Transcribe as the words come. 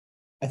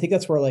I think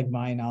that's where like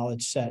my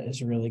knowledge set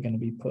is really going to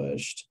be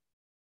pushed.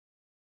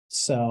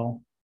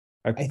 So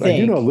I think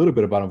do know a little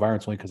bit about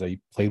environments only because I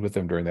played with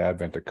them during the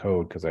advent of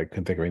code because I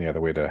couldn't think of any other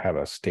way to have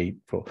a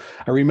stateful.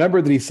 I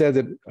remember that he said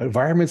that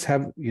environments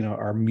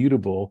are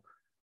mutable,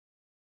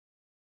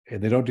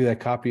 and they don't do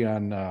that copy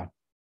on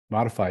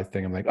modified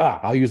thing. I'm like,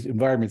 I'll use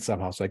environment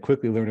somehow. So I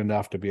quickly learned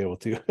enough to be able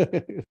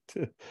to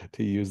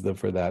to use them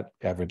for that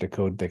advent of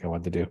code thing I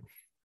wanted to do.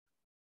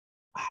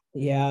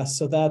 Yeah,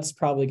 so that's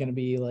probably going to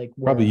be like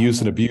probably use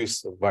and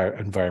abuse of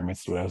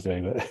environments. What I was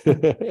doing,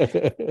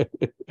 but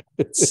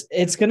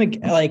it's gonna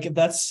like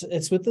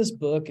it's with this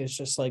book. It's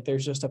just like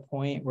there's just a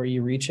point where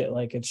you reach it,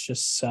 like it's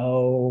just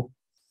so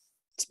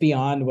it's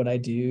beyond what I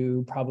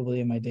do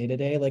probably in my day to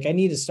day. Like I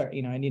need to start,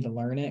 I need to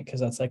learn it because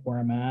that's like where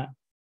I'm at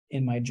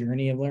in my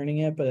journey of learning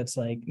it. But it's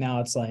like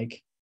now it's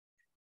like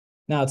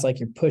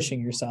you're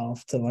pushing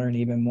yourself to learn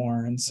even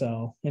more. And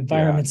so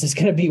environments is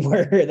going to be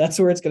where that's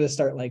where it's going to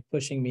start like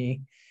pushing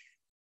me.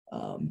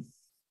 I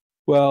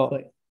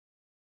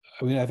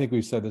mean, I think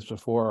we've said this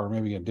before, or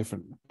maybe in a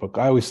different book.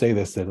 I always say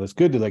this, that it's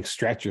good to like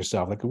stretch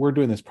yourself. Like we're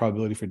doing this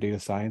probability for data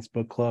science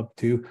book club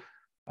too.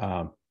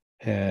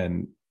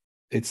 And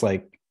it's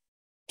like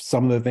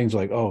some of the things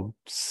like,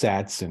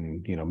 sets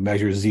and,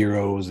 measure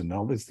zeros and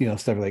all this,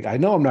 stuff like, I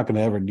know I'm not going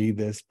to ever need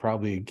this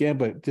probably again,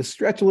 but just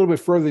stretch a little bit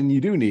further than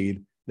you do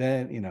need.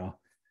 Then,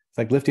 it's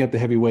like lifting up the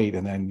heavy weight.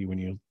 And then when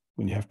you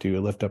have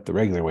to lift up the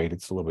regular weight,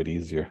 it's a little bit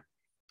easier.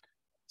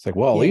 It's like,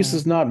 well, at least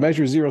it's not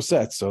measure zero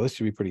sets, so this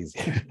should be pretty easy.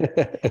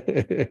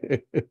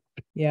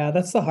 Yeah,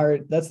 that's the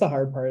hard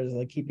part is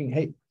like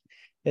keeping,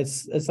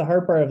 it's the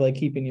hard part of like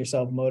keeping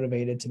yourself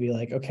motivated to be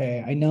like,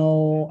 okay, I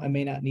know I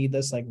may not need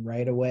this like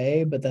right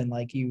away, but then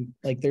like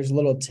there's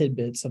little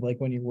tidbits of like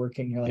when you're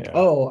working, you're like,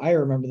 oh, I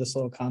remember this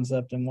little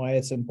concept and why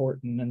it's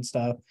important and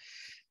stuff.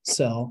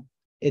 So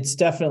it's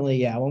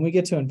definitely, when we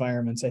get to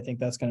environments, I think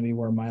that's going to be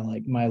where my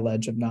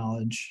ledge of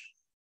knowledge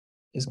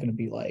is going to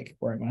be like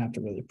where I'm going to have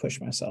to really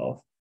push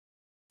myself.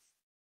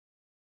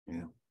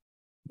 Yeah.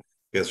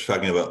 You guys are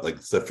talking about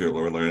like stuff you're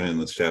learning in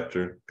this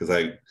chapter, because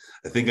I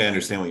think I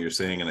understand what you're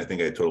saying, and I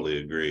think I totally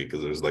agree,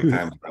 because there's like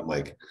times I'm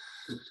like,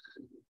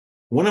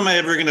 when am I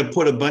ever going to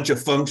put a bunch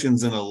of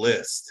functions in a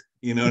list?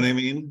 You know what I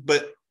mean?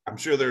 But I'm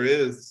sure there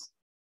is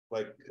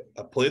like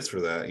a place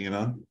for that,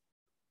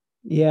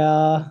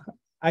 Yeah,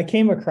 I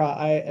came across,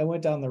 I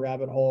went down the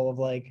rabbit hole of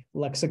like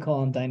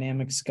lexical and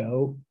dynamic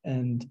scope,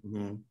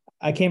 and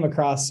I came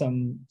across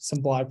some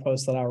blog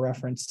posts that I'll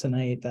reference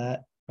tonight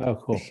that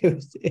cool.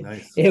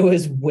 It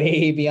was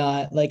way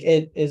beyond, like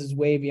it is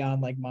way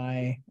beyond like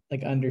my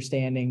like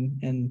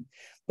understanding,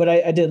 but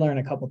I did learn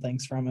a couple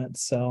things from it.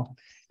 So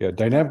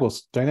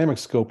dynamic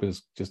scope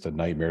is just a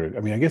nightmare.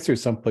 I mean, I guess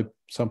there's some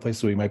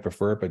places we might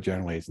prefer it, but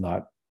generally it's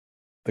not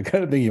the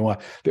kind of thing you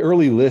want. The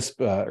early Lisp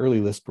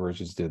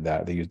versions did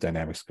that. They used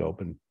dynamic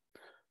scope, and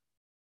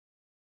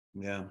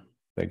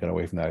they got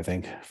away from that, I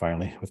think,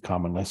 finally, with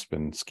Common Lisp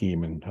and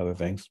Scheme and other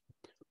things.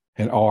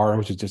 And R,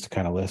 which is just a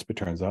kind of Lisp, it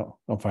turns out.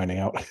 I'm finding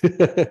out.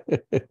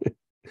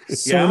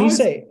 So when you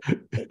say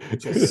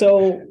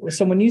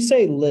when you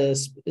say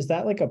Lisp, is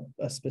that like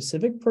a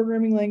specific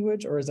programming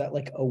language, or is that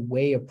like a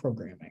way of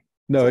programming?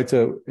 No, it's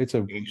a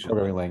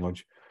programming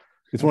language.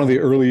 It's one of the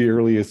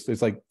earliest.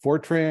 It's like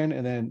Fortran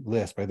and then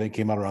Lisp, I think,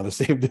 came out around the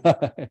same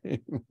time.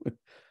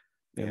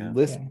 And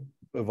Lisp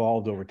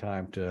evolved over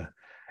time to.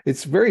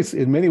 It's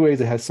in many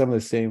ways, it has some of the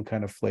same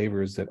kind of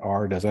flavors that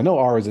R does. I know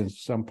R is in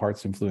some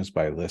parts influenced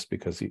by Lisp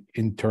because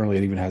internally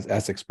it even has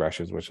S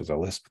expressions, which is a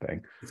Lisp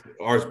thing.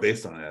 R is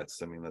based on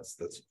S. I mean, that's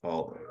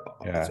all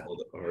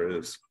that R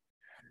is.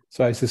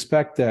 So I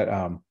suspect that,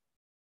 and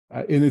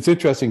it's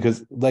interesting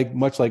because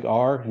much like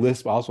R,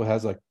 Lisp also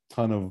has a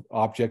ton of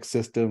object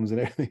systems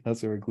and everything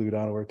else that were glued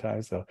on over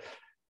time. So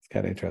it's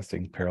kind of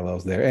interesting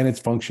parallels there. And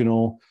it's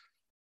functional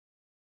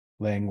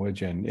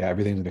language, and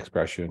everything's an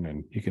expression,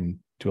 and you can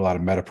do a lot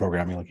of meta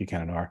programming like you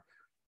can in R.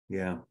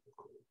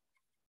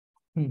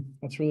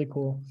 That's really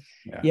cool.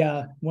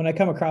 When I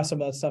come across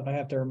some of that stuff, I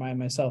have to remind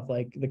myself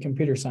like the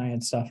computer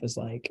science stuff is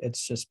like,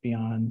 it's just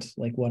beyond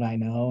like what I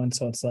know. And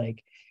so it's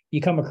like you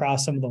come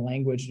across some of the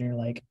language and you're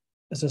like,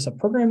 is this a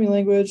programming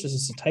language? Is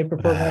this a type of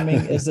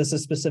programming? Is this a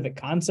specific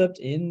concept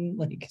in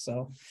like,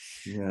 so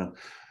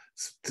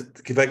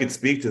if I could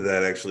speak to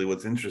that, actually,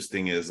 what's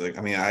interesting is like,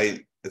 I mean,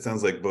 it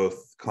sounds like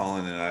both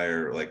Collin and I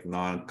are like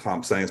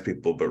non-comp science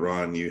people, but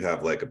Ron, you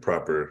have like a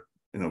proper,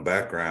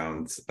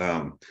 background.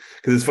 Because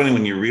it's funny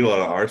when you read a lot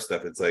of R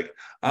stuff, it's like,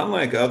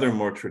 unlike other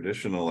more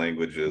traditional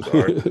languages,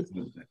 R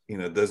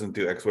doesn't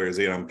do X, Y, or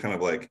Z. And I'm kind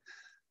of like,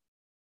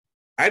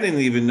 I didn't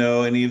even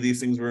know any of these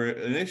things were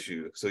an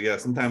issue. So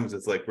sometimes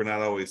it's like, we're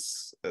not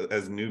always,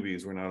 as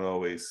newbies, we're not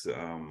always,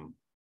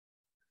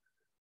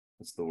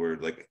 what's the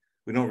word? Like,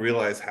 we don't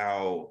realize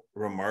how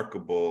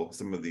remarkable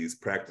some of these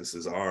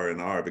practices are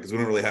in R because we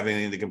don't really have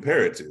anything to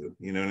compare it to.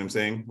 You know what I'm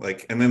saying?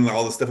 Like, and then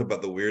all the stuff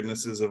about the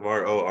weirdnesses of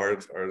R. Oh, R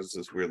is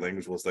this weird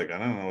language. Well, it's like, I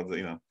don't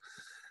know,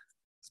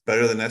 it's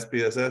better than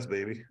SPSS,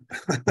 baby.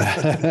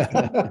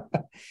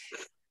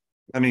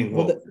 I mean,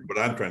 what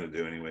I'm trying to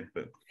do anyway,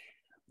 but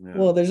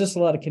Well, there's just a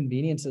lot of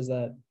conveniences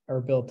that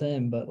are built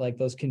in, but like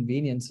those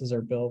conveniences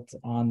are built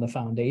on the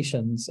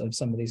foundations of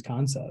some of these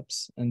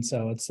concepts. And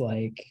so it's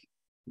like,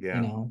 you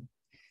know,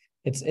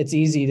 it's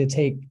easy to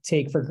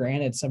take for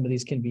granted some of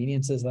these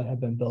conveniences that have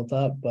been built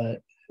up,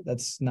 but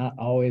that's not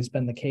always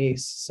been the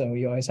case. So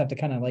you always have to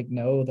kind of like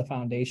know the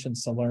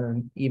foundations to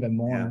learn even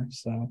more.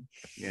 So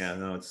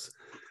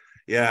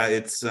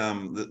it's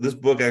this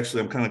book,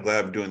 actually, I'm kind of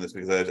glad I'm doing this,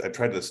 because I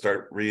tried to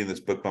start reading this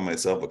book by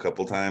myself a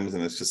couple times,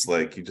 and it's just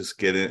like you just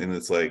get it and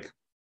it's like,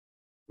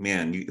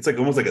 man, it's like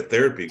almost like a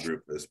therapy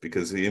group, this,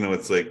 because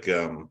it's like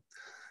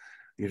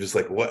you're just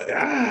like, what, like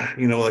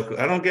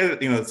I don't get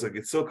it, it's like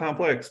it's so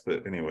complex.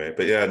 But anyway,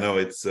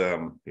 it's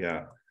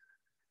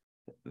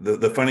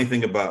the funny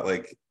thing about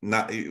like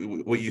not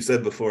what you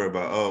said before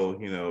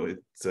about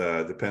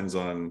it depends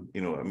on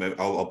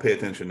I'll pay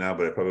attention now,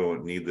 but I probably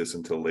won't need this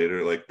until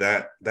later, like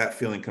that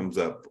feeling comes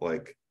up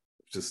like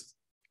just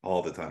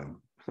all the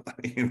time.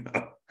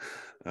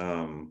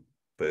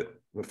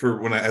 But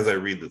for as I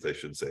read this, I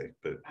should say,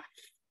 but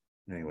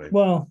anyway.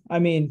 Well, I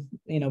mean,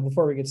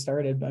 before we get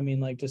started, I mean,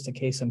 like just a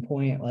case in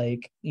point,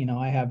 like,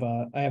 I have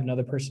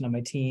another person on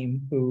my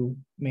team who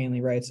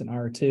mainly writes in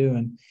R2,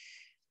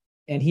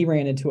 and he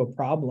ran into a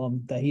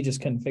problem that he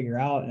just couldn't figure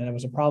out. And it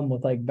was a problem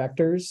with like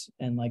vectors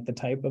and like the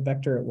type of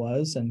vector it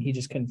was, and he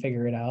just couldn't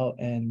figure it out.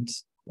 And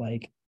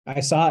like, I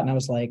saw it and I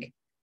was like,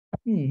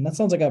 that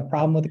sounds like a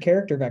problem with the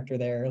character vector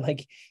there.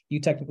 Like you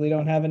technically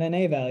don't have an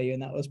NA value.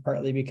 And that was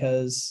partly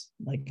because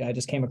like, I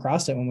just came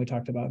across it when we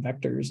talked about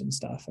vectors and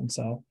stuff. And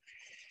so,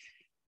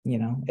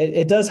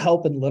 it does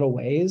help in little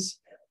ways.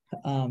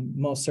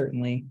 Most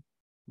certainly.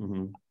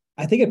 Mm-hmm.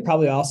 I think it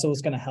probably also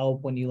is going to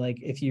help when you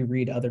if you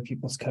read other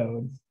people's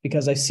code,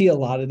 because I see a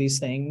lot of these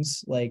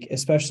things, like,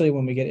 especially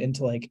when we get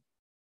into like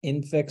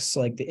infix,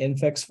 like the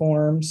infix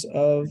forms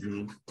of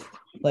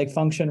like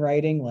function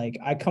writing, like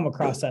I come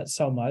across that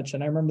so much.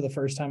 And I remember the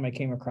first time I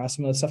came across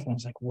some of this stuff and I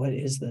was like, what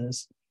is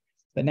this?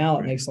 But now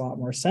it makes a lot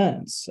more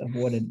sense of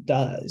what it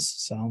does.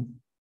 So,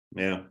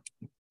 yeah.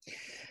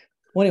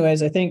 Well,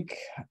 anyways, I think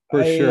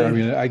for sure. I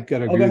mean, I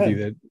gotta agree with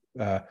you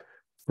that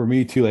for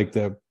me too, like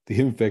the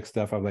infix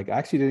stuff, I'm like, I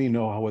actually didn't even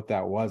know what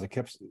that was. I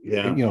kept,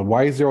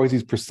 why is there always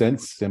these percent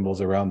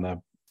symbols around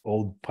the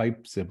old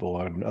pipe symbol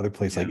or another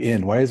place like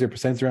in? Why is there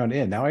percents around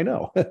in? Now I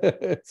know.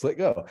 It's like,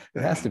 oh,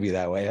 it has to be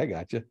that way. I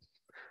gotcha.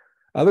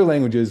 Other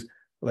languages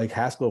like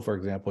Haskell, for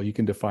example, you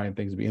can define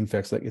things to be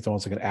infix, like it's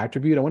almost like an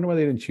attribute. I wonder why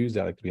they didn't choose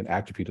that, like to be an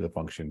attribute of the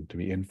function to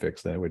be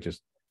infix. Then it would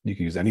just, you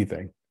can use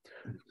anything.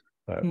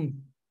 But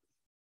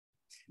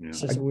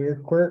it's just a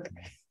weird quirk.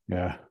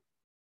 Yeah.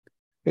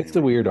 It's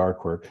a weird R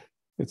quirk.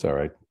 It's all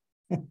right.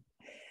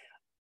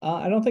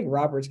 I don't think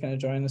Robert's going to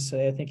join us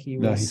today. I think he's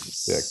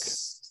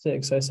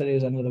sick. So I said he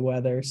was under the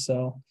weather.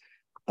 So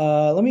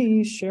let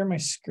me share my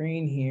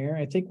screen here.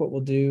 I think what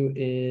we'll do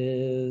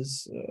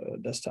is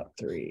desktop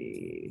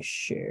 3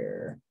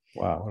 share.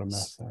 Wow, what a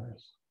mess that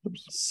is.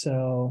 Oops.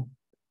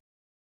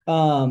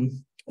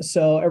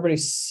 So everybody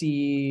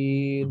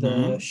see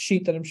the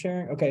sheet that I'm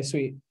sharing? Okay,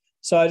 sweet.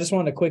 So I just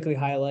wanted to quickly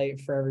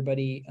highlight for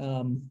everybody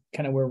kind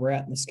of where we're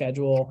at in the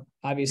schedule.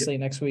 Obviously,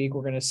 next week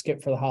we're going to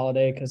skip for the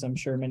holiday because I'm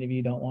sure many of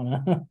you don't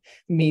want to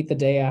meet the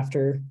day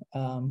after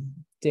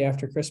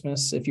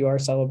Christmas if you are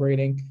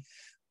celebrating.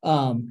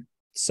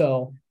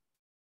 So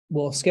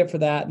we'll skip for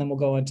that, and then we'll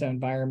go into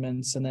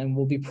environments, and then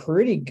we'll be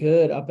pretty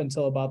good up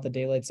until about the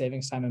daylight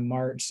savings time in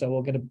March. So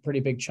we'll get a pretty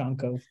big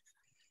chunk of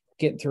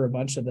getting through a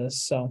bunch of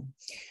this. So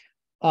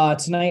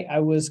tonight I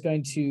was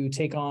going to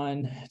take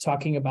on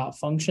talking about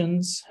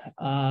functions.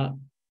 I'm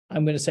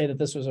going to say that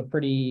this was a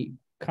pretty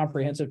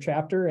comprehensive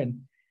chapter,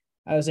 and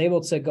I was able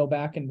to go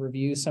back and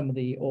review some of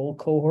the old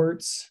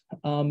cohorts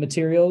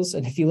materials.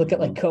 And if you look at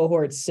like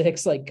cohort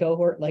 6,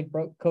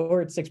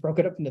 cohort 6 broke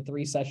it up into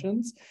 3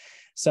 sessions.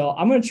 So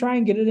I'm going to try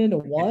and get it into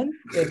 1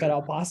 if at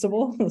all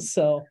possible.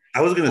 So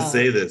I was going to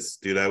say this,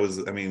 dude.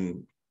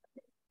 And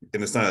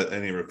it's not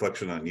any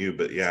reflection on you,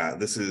 but yeah,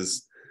 this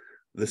is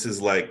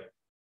like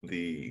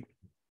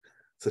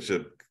such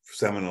a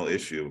seminal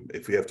issue.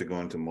 If we have to go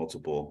into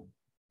multiple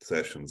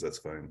sessions, that's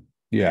fine.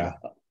 Yeah.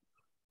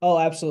 Oh,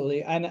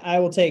 absolutely. And I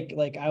will take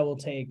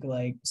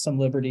some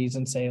liberties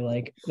and say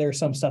like there's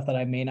some stuff that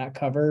I may not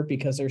cover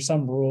because there's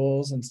some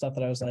rules and stuff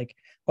that I was like,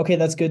 okay,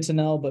 that's good to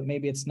know, but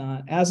maybe it's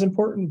not as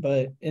important.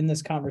 But in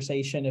this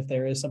conversation, if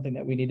there is something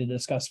that we need to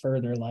discuss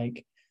further,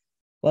 like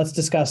let's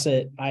discuss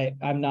it.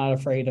 I'm not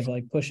afraid of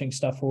like pushing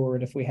stuff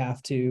forward if we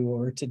have to,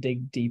 or to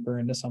dig deeper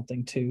into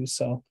something too.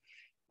 So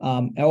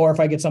or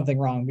if I get something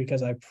wrong,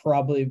 because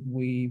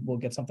we will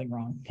get something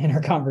wrong in our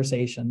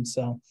conversation.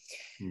 So,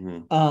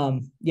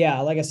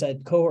 like I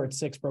said, cohort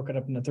 6 broke it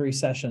up into 3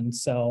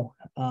 sessions. So,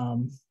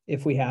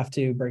 if we have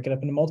to break it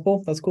up into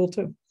multiple, that's cool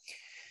too.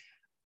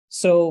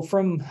 So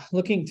from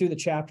looking through the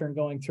chapter and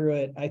going through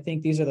it, I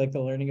think these are like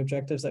the learning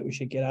objectives that we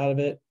should get out of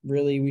it.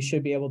 Really, we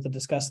should be able to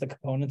discuss the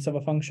components of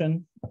a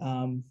function.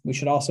 We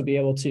should also be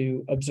able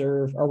to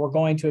observe, or we're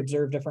going to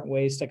observe different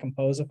ways to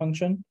compose a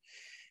function.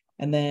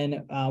 And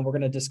then we're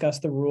going to discuss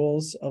the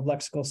rules of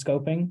lexical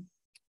scoping.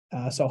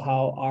 So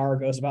how R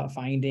goes about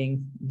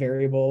finding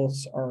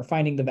variables or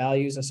finding the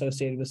values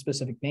associated with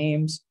specific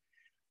names.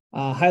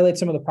 Highlight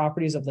some of the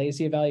properties of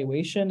lazy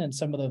evaluation and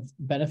some of the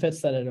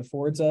benefits that it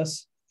affords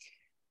us.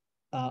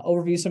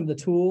 Overview some of the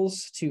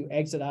tools to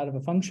exit out of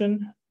a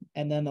function.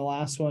 And then the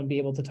last one, be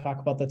able to talk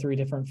about the 3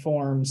 different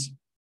forms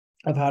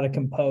of how to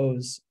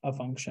compose a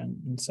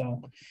function. And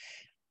so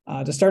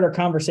to start our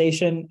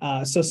conversation,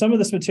 so some of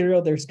this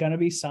material, there's going to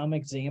be some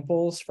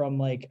examples from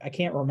like, I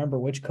can't remember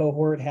which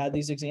cohort had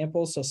these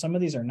examples. So some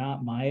of these are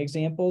not my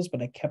examples,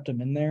 but I kept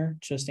them in there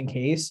just in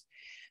case.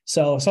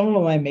 So some of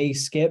them I may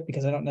skip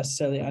because I don't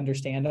necessarily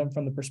understand them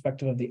from the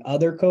perspective of the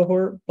other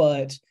cohort,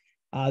 but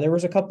there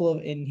was a couple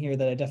of in here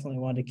that I definitely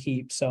wanted to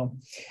keep. So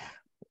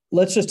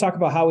let's just talk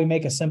about how we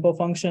make a simple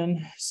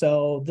function.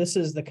 So this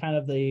is the kind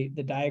of the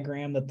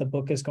diagram that the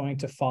book is going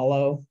to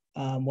follow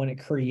when it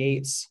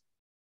creates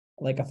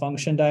like a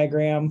function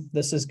diagram.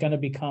 This is going to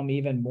become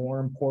even more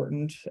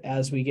important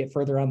as we get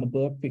further on the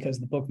book, because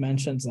the book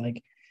mentions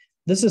like,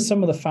 this is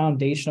some of the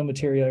foundational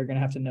material you're going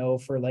to have to know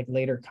for like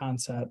later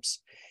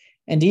concepts.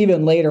 And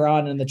even later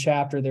on in the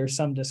chapter, there's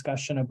some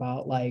discussion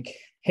about like,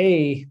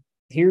 hey,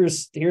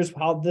 here's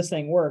how this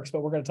thing works,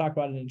 but we're going to talk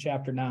about it in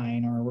chapter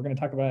 9, or we're going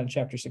to talk about it in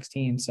chapter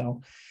 16.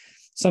 So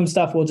some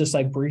stuff we'll just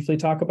like briefly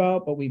talk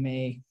about, but we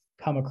may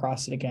come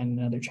across it again in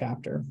another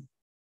chapter.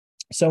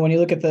 So when you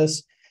look at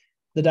this,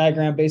 the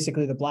diagram,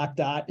 basically the black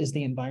dot is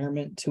the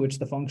environment to which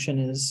the function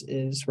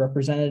is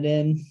represented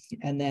in.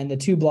 And then the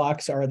 2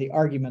 blocks are the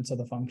arguments of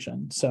the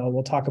function. So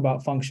we'll talk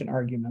about function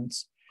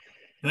arguments.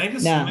 Can I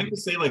just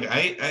say, like,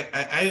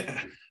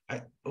 I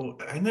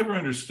never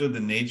understood the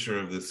nature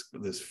of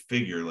this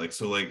figure. Like,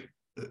 so like,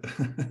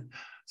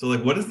 so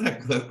like, what is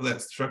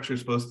that structure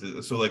supposed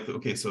to? So like,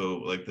 okay, so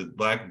like the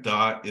black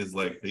dot is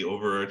like the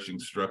overarching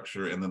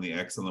structure, and then the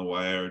X and the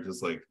Y are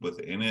just like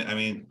within it. I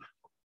mean,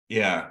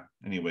 yeah.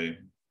 Anyway,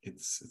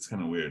 it's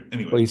kind of weird.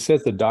 Anyway, well, he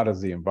says the dot is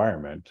the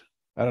environment.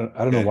 I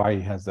don't know why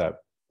he has that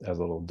as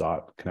a little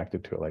dot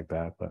connected to it like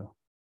that, but.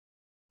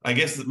 I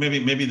guess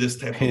maybe this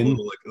type of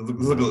little, like,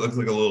 looks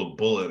like a little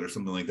bullet or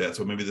something like that.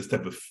 So maybe this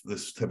type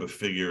of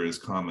figure is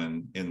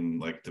common in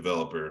like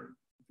developer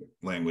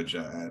language.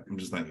 I'm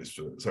just not used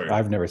to it. Sorry,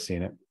 I've never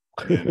seen it.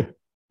 Yeah.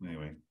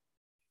 Anyway,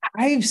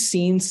 I've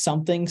seen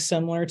something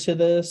similar to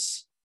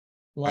this.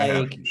 Like, I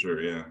have, for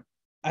sure, yeah.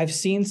 I've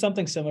seen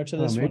something similar to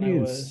this when I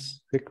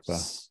was.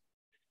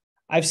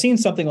 I've seen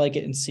something like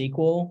it in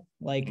SQL.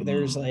 Like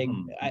there's like,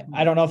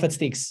 I don't know if it's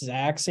the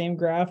exact same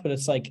graph, but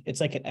it's like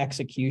an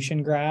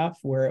execution graph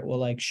where it will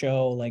like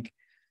show like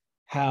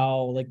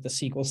how like the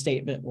SQL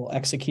statement will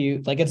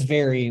execute. Like it's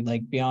very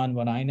like beyond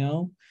what I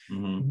know.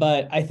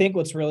 But I think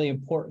what's really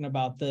important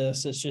about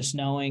this is just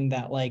knowing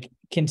that like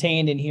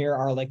contained in here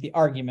are like the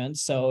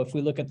arguments. So if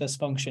we look at this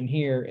function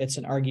here, it's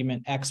an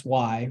argument X,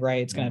 Y,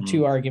 right? It's going to have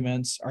 2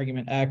 arguments,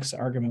 argument X,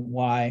 argument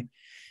Y.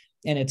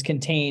 And it's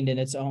contained in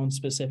its own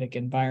specific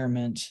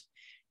environment.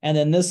 And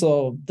then this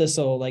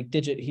will like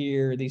digit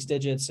here, these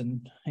digits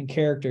and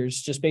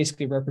characters just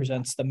basically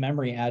represents the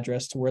memory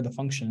address to where the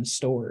function is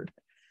stored.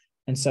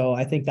 And so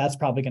I think that's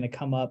probably going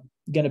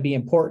to be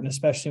important,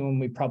 especially when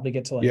we probably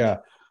get to like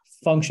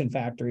function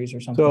factories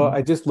or something. So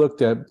I just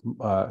looked at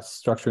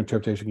structure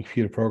interpretation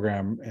computer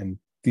program, and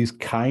these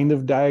kind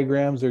of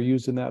diagrams are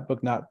used in that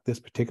book, not this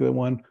particular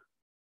one.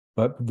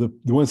 But the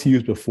ones he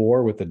used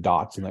before with the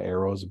dots and the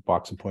arrows,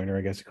 box and pointer,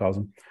 I guess he calls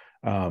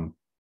them,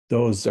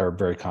 those are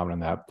very common in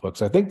that book.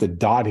 So I think the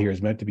dot here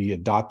is meant to be a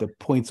dot that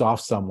points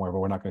off somewhere, but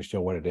we're not going to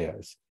show what it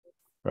is,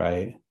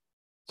 right?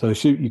 So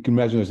you can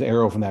imagine there's an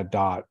arrow from that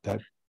dot,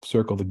 that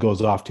circle that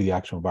goes off to the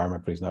actual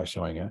environment, but he's not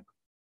showing it.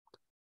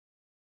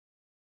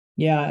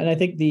 Yeah, and I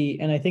think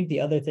the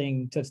other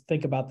thing to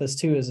think about this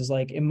too is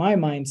like in my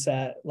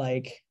mindset,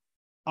 like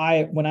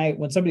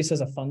when somebody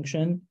says a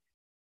function,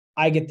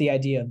 I get the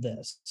idea of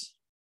this.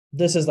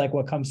 This is like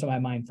what comes to my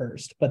mind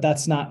first, but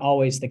that's not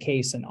always the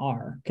case in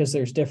R because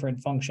there's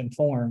different function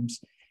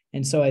forms.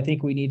 And so I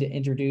think we need to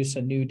introduce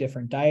a new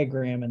different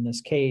diagram in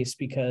this case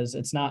because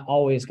it's not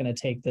always going to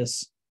take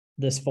this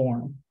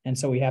form. And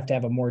so we have to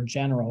have a more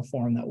general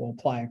form that will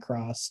apply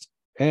across.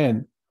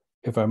 And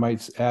if I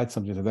might add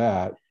something to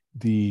that,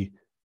 the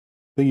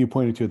thing you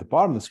pointed to at the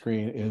bottom of the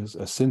screen is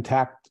a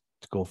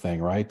syntactical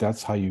thing, right?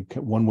 That's how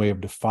one way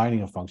of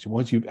defining a function.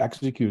 Once you've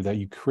executed that,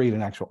 you create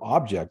an actual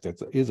object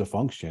that is a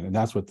function. And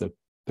that's what the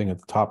thing at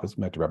the top is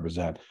meant to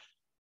represent,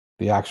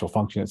 the actual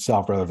function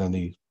itself, rather than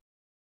the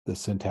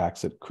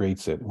syntax that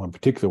creates it, one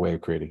particular way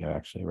of creating it,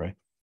 actually, right?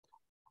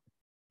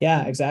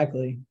 Yeah,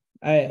 exactly.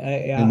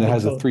 And it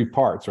has the 3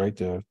 parts, right?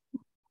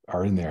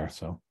 Are in there.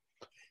 So,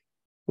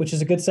 which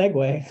is a good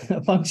segue.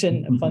 A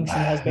function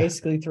has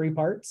basically 3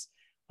 parts.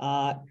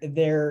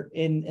 There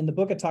in the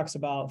book, it talks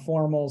about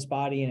formals,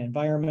 body, and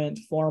environment.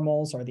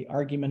 Formals are the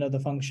argument of the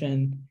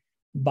function.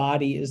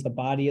 Body is the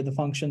body of the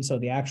function, so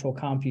the actual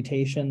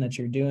computation that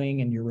you're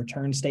doing and your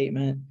return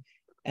statement.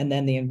 And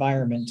then the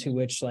environment, to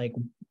which like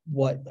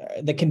what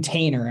the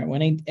container.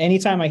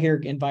 Anytime I hear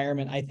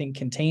environment, I think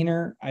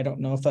container. I don't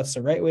know if that's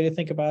the right way to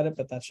think about it,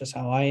 but that's just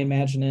how I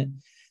imagine it.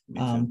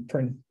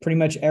 Pretty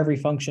much every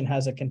function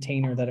has a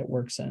container that it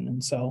works in.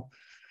 And so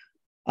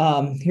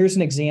here's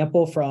an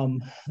example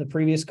from the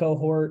previous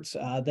cohort.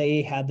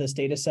 They had this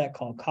data set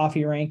called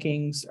coffee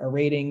rankings or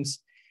ratings.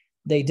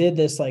 They did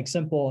this like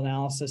simple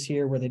analysis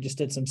here where they just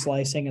did some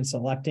slicing and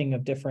selecting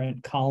of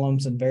different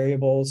columns and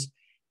variables.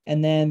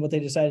 And then what they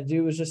decided to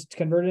do was just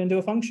convert it into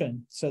a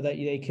function so that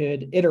they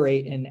could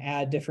iterate and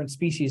add different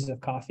species of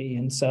coffee.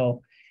 And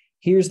so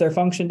here's their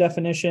function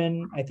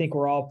definition. I think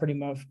we're all pretty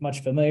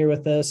much familiar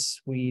with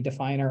this. We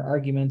define our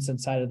arguments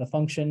inside of the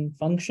function.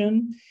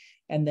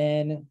 And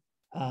then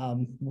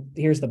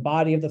here's the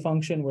body of the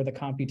function where the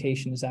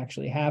computation is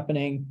actually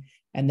happening.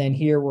 And then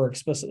here we're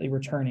explicitly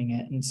returning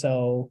it. And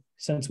so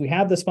since we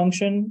have this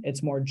function,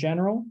 it's more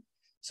general.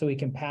 So we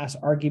can pass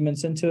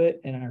arguments into it.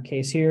 In our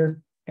case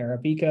here,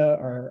 Arabica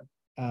or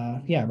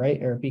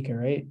Arabica,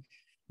 right?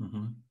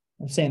 Mm-hmm.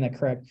 I'm saying that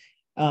correct.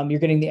 You're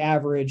getting the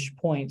average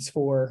points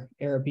for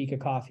Arabica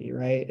coffee,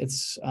 right?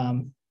 It's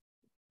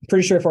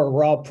pretty straightforward.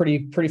 We're all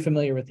pretty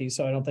familiar with these,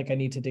 so I don't think I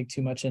need to dig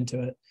too much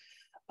into it.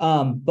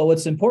 But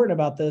what's important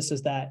about this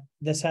is that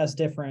this has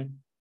different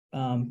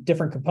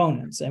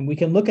components, and we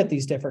can look at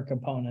these different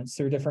components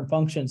through different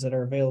functions that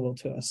are available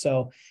to us.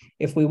 So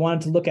if we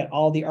wanted to look at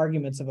all the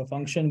arguments of a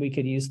function, we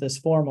could use this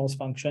formals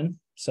function.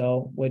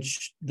 So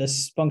which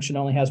this function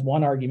only has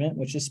one argument,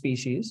 which is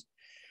species.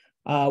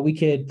 We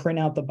could print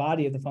out the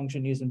body of the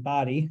function using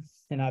body,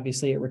 and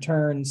obviously it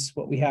returns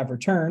what we have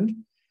returned.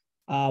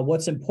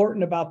 What's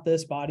important about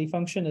this body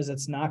function is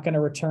it's not going to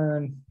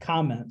return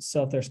comments.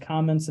 So if there's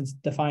comments that's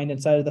defined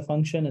inside of the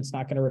function, it's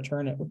not going to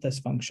return it with this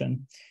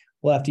function.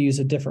 We'll have to use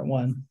a different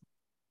one.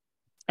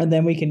 And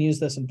then we can use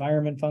this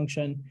environment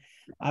function.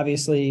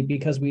 Obviously,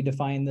 because we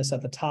define this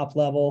at the top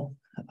level,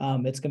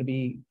 it's going to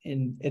be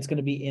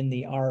in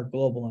the R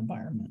global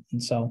environment.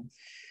 And so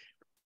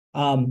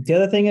the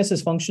other thing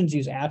is functions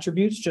use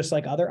attributes just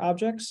like other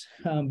objects,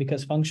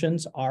 because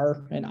functions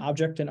are an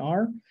object in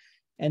R.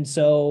 And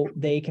so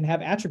they can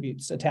have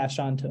attributes attached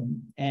onto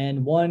them.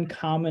 And one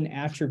common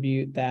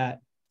attribute that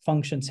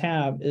functions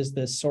have is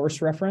the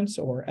source reference,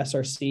 or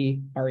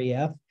SRC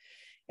REF.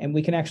 And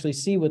we can actually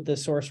see what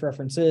this source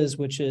reference is,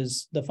 which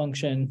is the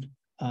function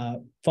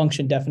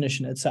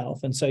definition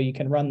itself. And so you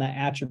can run the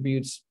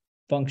attributes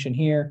function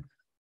here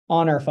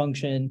on our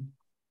function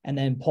and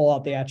then pull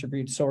out the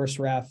attribute source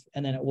ref,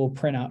 and then it will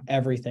print out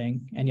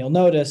everything. And you'll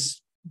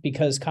notice,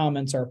 because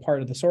comments are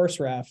part of the source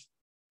ref,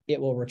 it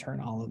will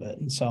return all of it.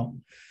 And so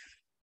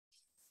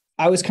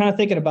I was kind of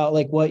thinking about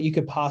like what you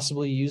could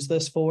possibly use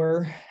this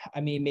for.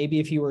 I mean, maybe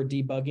if you were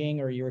debugging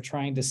or you were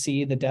trying to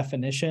see the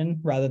definition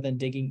rather than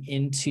digging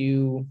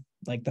into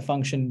like the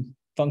function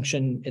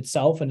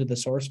itself into the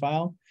source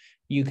file,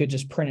 you could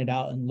just print it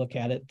out and look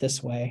at it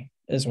this way,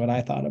 is what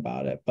I thought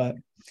about it. But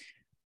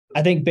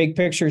I think big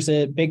picture,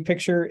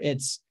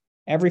 it's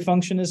every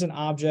function is an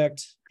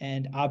object,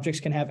 and objects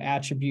can have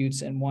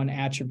attributes, and one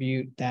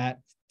attribute that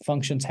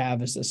functions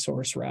have is the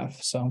source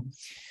ref. So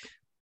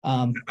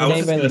I was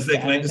just going to say,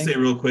 can I just say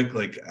real quick,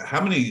 like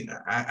how many,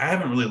 I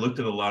haven't really looked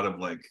at a lot of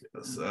like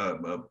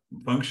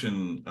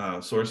function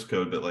source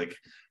code, but like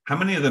how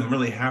many of them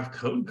really have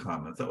code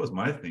comments? That was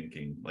my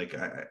thinking. Like,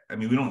 I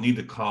mean, we don't need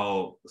to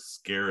call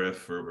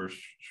scarif or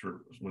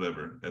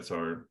whatever,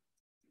 SR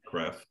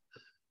ref.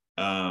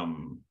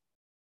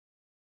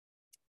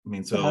 I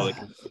mean, so like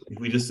if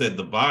we just said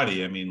the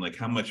body, I mean, like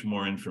how much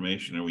more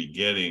information are we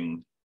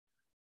getting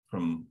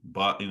from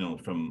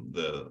from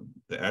the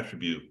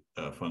attribute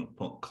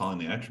calling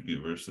the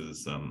attribute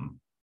versus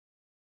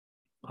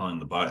calling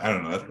the body? I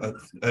don't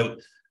know.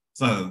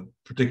 It's not a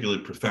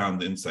particularly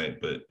profound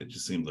insight, but it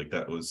just seemed like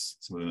that was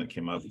something that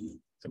came up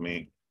to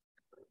me.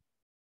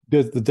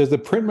 Does the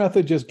print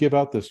method just give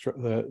out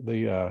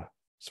the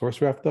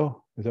source ref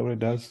though? Is that what it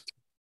does?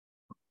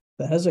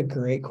 That is a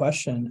great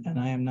question, and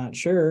I am not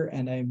sure,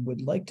 and I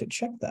would like to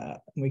check that.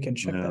 We can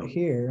check that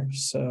here.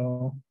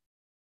 So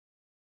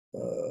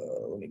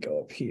let me go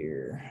up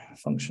here.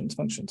 Functions.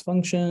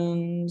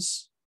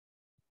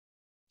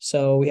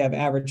 So we have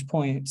average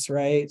points,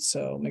 right?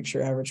 So make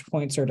sure average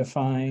points are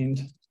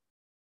defined.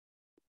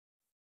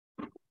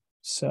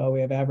 So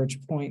we have average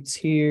points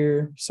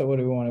here. So what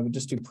do we want to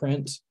just do?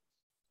 Print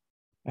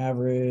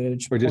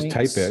average or just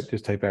points. type it.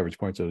 Just type average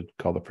points. So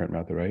call the print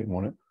method, right?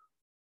 Won't it?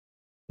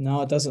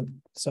 No, it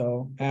doesn't.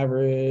 So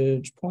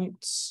average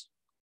points.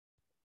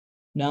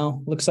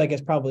 No, looks like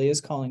it probably is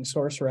calling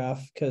source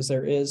ref because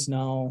there is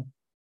no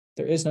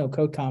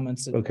code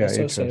comments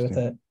associated with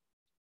it.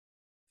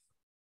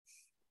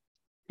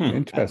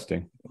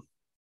 Interesting.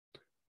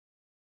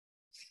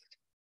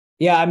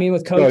 Yeah, I mean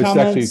with code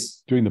comments, it's actually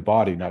doing the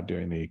body, not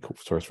doing the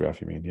source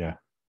ref. You mean, yeah.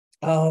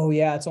 Oh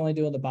yeah, it's only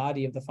doing the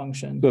body of the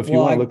function. So if you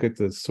want to look at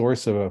the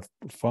source of a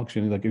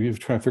function, like if you're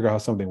trying to figure out how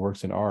something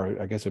works in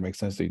R, I guess it makes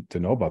sense to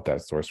know about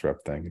that source ref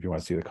thing if you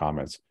want to see the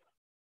comments.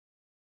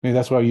 Maybe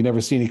that's why you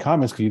never see any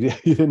comments, because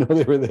you didn't know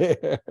they were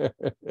there.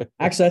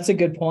 Actually, that's a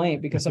good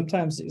point, because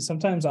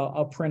sometimes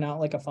I'll print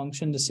out like a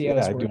function to see how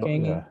it's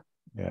working.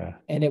 Yeah.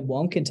 And it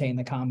won't contain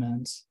the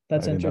comments.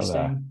 That's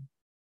interesting.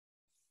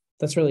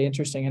 That's really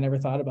interesting. I never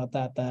thought about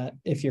that, that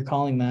if you're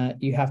calling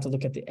that, you have to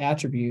look at the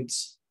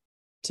attributes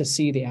to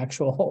see the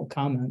actual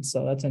comments.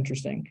 So that's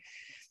interesting.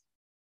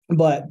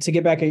 But to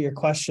get back at your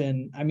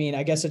question, I mean,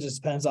 I guess it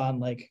just depends on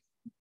like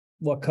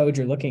what code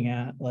you're looking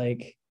at.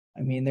 Like,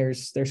 I mean,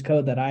 there's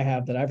code that I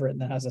have that I've written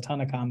that has a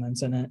ton of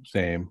comments in it.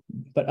 Same.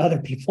 But other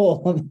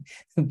people,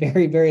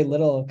 very, very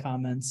little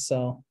comments.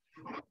 So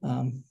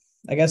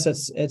I guess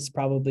it's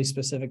probably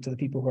specific to the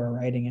people who are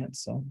writing it.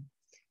 So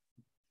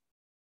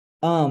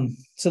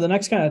the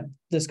next kind of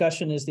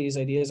discussion is these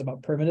ideas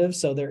about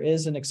primitives. So there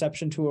is an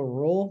exception to a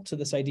rule to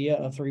this idea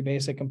of three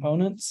basic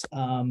components.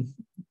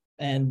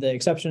 And the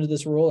exception to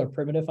this rule are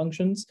primitive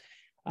functions.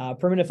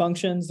 Primitive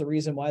functions, the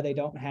reason why they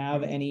don't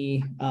have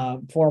any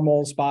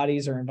formals,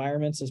 bodies, or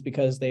environments is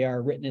because they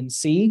are written in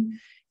C.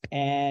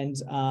 And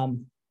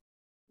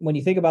when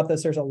you think about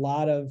this, there's a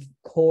lot of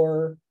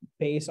core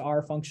base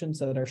R functions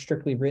that are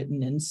strictly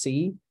written in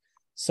C.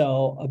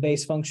 So a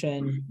base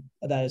function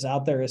that is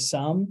out there is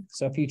sum.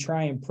 So if you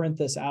try and print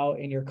this out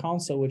in your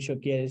console, what you'll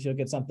get is you'll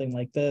get something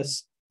like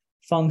this: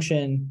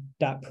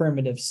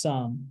 function.primitive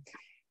sum.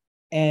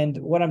 And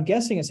what I'm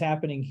guessing is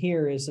happening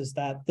here is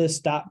that this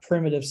dot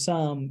primitive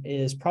sum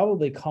is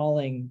probably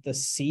calling the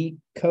C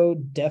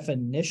code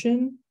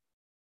definition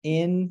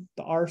in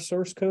the R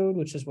source code,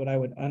 which is what I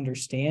would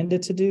understand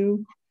it to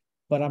do.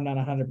 But I'm not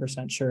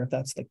 100% sure if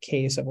that's the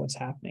case of what's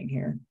happening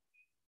here,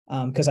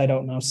 because I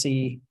don't know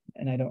C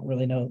and I don't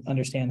really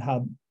understand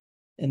how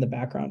in the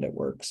background it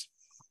works.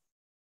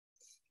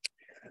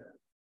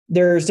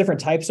 There's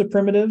different types of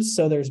primitives.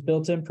 So there's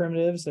built-in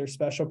primitives, there's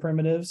special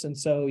primitives. And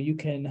so you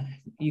can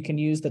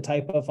use the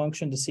type of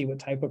function to see what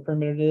type of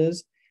primitive it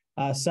is.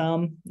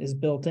 Sum is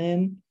built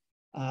in.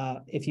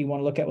 If you want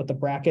to look at what the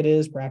bracket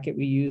is, bracket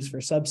we use for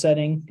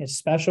subsetting is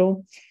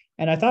special.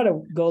 And I thought it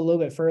would go a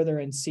little bit further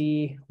and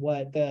see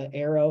what the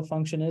arrow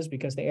function is,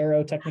 because the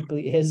arrow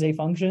technically is a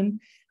function.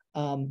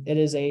 It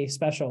is a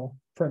special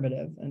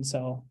primitive. And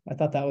so I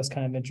thought that was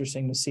kind of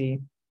interesting to see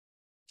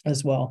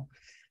as well.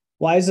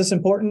 Why is this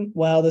important?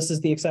 Well, this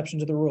is the exception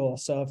to the rule.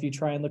 So if you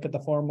try and look at the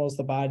formals,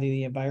 the body,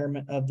 the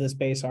environment of this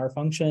base R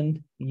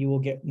function, you will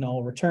get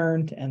null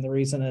returned. And the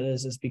reason it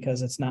is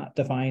because it's not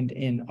defined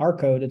in R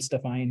code, it's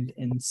defined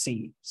in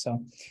C.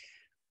 So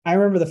I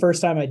remember the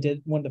first time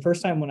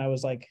when I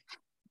was like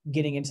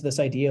getting into this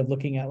idea of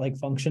looking at like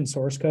function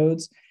source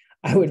codes,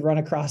 I would run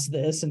across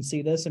this and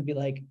see this and be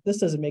like, this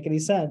doesn't make any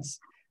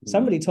sense.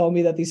 Somebody told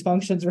me that these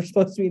functions were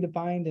supposed to be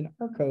defined in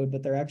R code,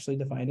 but they're actually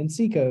defined in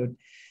C code.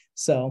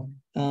 So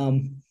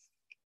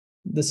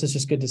this is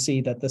just good to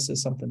see that this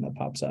is something that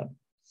pops up.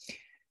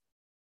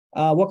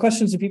 What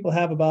questions do people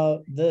have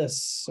about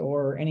this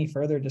or any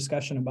further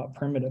discussion about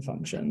primitive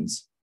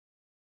functions?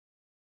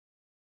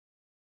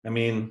 I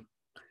mean,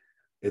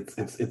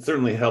 it's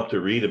certainly helped to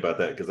read about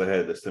that, because I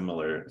had a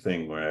similar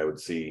thing where I would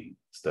see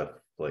stuff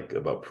like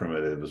about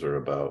primitives or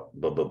about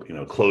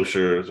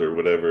closures or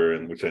whatever,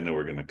 and which I know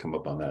we're going to come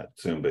up on that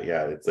soon. But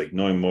yeah, it's like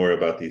knowing more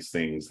about these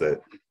things that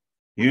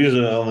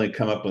usually only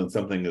come up when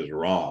something is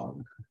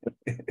wrong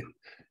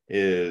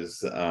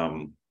is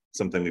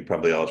something we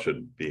probably all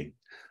should be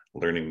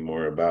learning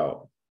more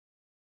about,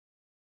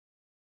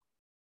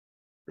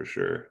 for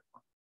sure.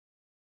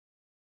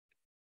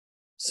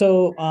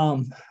 So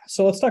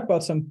let's talk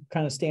about some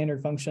kind of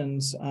standard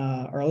functions,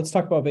 or let's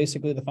talk about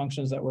basically the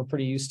functions that we're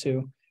pretty used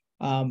to.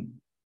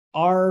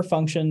 Our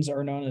functions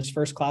are known as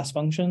first class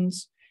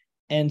functions.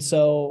 And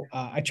so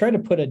I try to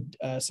put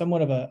a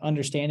somewhat of an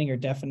understanding or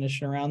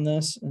definition around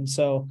this. And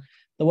so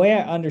the way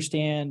I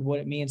understand what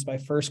it means by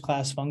first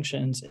class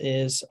functions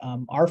is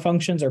our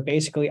functions are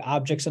basically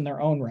objects in their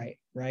own right,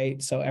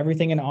 right? So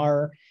everything in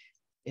R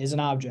is an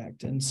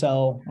object. And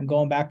so I'm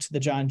going back to the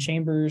John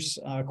Chambers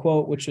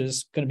quote, which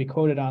is going to be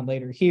quoted on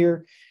later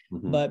here.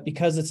 Mm-hmm. But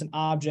because it's an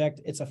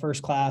object, it's a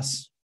first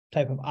class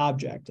type of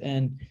object.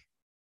 And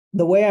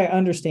the way I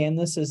understand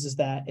this is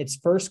that it's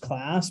first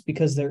class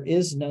because there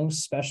is no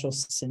special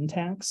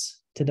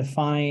syntax to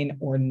define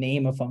or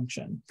name a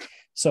function.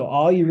 So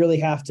all you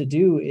really have to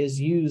do is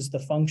use the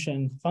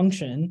function,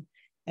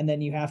 and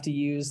then you have to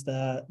use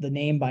the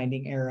name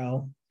binding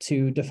arrow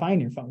to define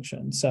your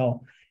function.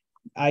 So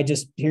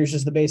here's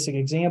just the basic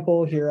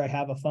example. Here I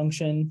have a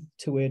function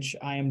to which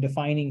I am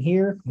defining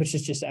here, which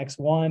is just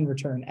x1,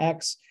 return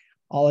x.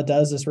 All it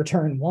does is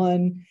return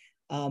 1.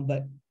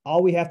 But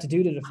all we have to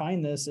do to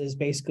define this is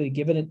basically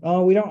give it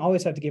we don't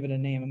always have to give it a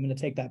name. I'm going to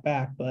take that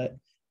back, but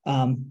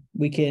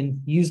we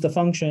can use the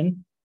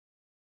function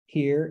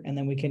here, and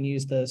then we can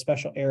use the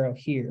special arrow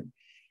here,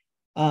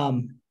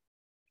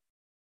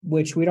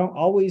 which we don't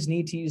always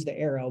need to use the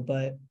arrow,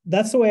 but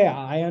that's the way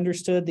I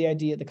understood the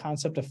idea. The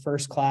concept of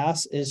first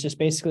class is just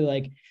basically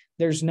like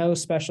there's no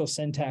special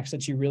syntax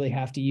that you really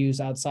have to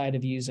use outside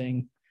of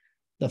using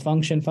the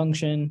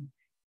function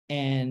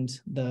and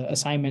the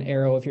assignment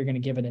arrow if you're going to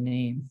give it a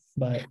name.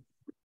 But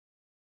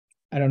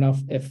I don't know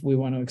if we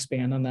want to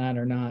expand on that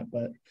or not,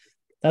 but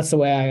that's the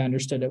way I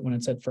understood it when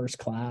it said first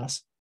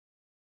class.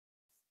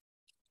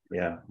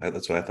 Yeah,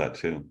 that's what I thought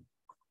too.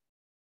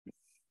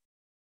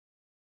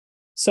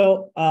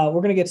 So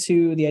we're going to get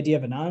to the idea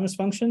of anonymous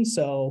functions.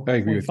 So I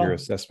agree with your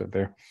assessment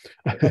there.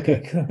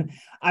 Okay, cool.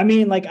 I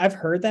mean, like I've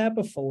heard that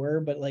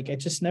before, but like I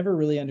just never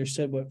really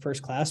understood what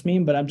first class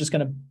mean. But I'm just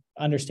going to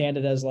understand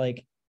it as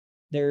like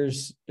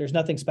there's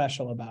nothing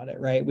special about it,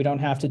 right? We don't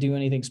have to do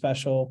anything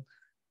special.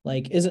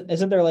 Like,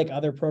 isn't there like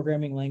other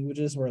programming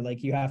languages where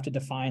like you have to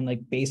define like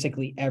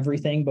basically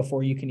everything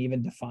before you can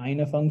even define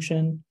a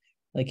function?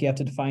 Like you have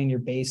to define your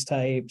base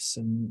types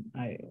and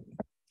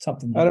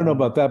something like I don't know that.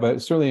 about that,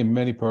 but certainly in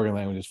many programming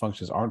languages,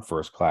 functions aren't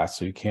first class.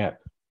 So you can't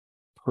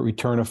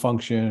return a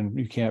function.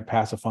 You can't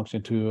pass a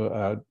function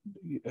to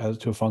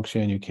a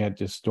function. You can't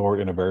just store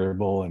it in a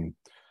variable and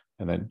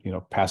then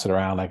pass it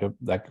around like a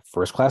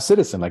first class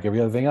citizen, like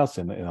every other thing else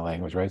in the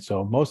language, right?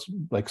 So most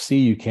like C,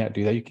 you can't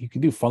do that. You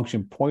can do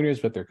function pointers,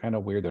 but they're kind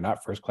of weird. They're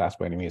not first class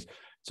by any means.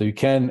 So you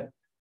can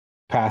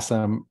pass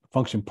them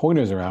function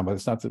pointers around, but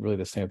it's not really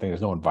the same thing. There's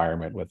no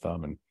environment with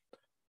them, and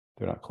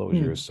they're not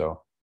closures.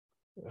 So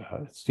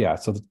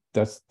so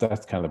that's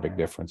kind of the big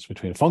difference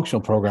between functional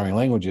programming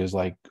languages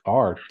like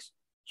R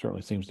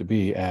certainly seems to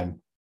be and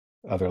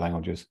other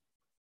languages.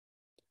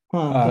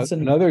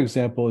 Another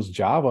example is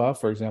Java.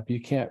 For example,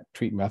 you can't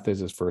treat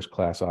methods as first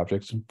class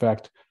objects. In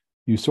fact,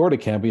 you sort of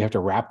can, but you have to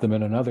wrap them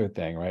in another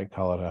thing, right?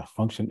 Call it a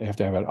function. You have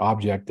to have an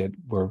object that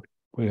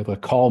we have a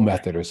call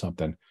method or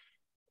something,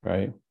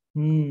 right?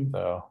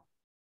 So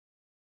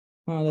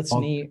that's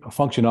neat. A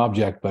function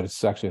object, but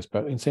it's actually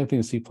and same thing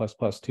in C++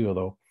 too,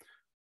 although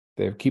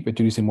they keep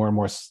introducing more and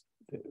more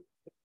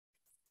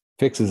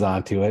fixes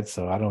onto it.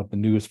 So I don't know, the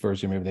newest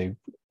version, maybe they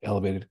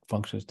elevated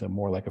functions to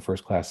more like a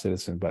first class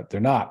citizen, but they're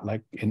not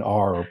like in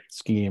R or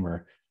Scheme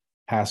or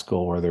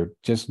Haskell, where they're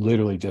just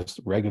literally just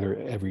regular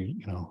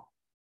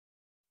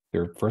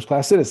they're first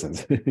class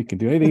citizens. You can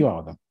do anything you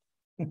want with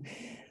them.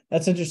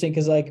 That's interesting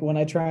because like when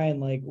I try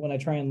and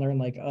learn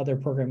like other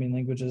programming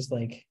languages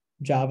like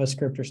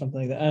JavaScript or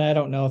something like that, and I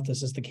don't know if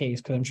this is the case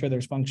because I'm sure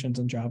there's functions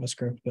in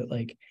JavaScript, but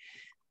like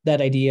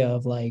that idea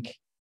of like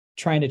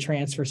trying to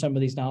transfer some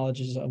of these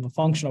knowledges of a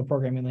functional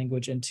programming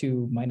language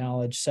into my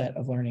knowledge set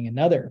of learning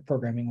another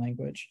programming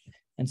language.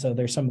 And so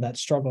there's some of that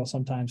struggle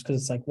sometimes because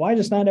it's like, why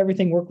does not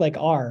everything work like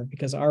R?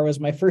 Because R was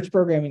my first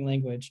programming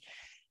language.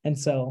 And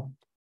so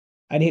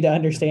I need to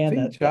understand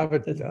that Java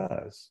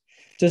does.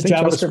 Does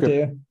JavaScript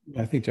do?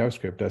 I think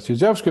JavaScript does. So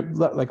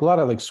JavaScript, like a lot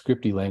of like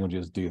scripty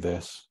languages do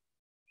this.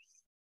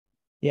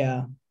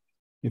 Yeah.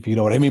 If you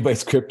know what I mean by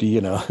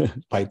scripty,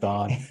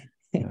 Python.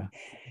 Yeah.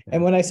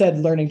 And when I said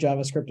learning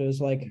JavaScript, it was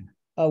like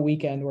a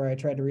weekend where I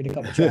tried to read a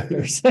couple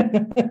chapters.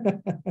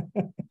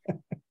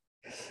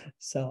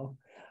 So,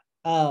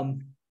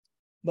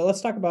 but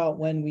let's talk about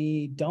when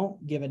we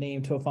don't give a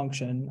name to a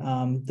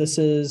function. This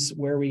is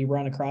where we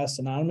run across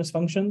anonymous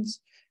functions.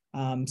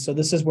 So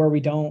this is where we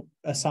don't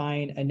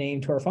assign a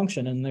name to our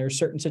function. And there are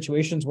certain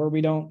situations where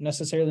we don't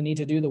necessarily need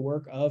to do the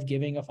work of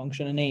giving a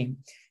function a name.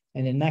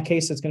 And in that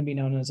case, it's going to be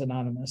known as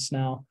anonymous.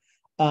 Now,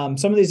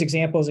 some of these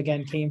examples,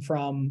 again, came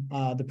from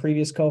the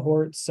previous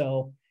cohort.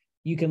 So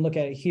you can look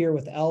at it here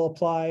with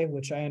lapply,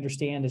 which I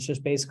understand is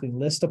just basically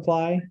list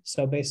apply.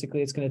 So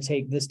basically, it's going to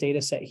take this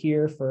data set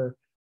here for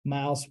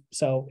miles.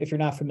 So if you're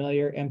not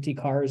familiar, empty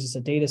cars is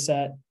a data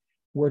set.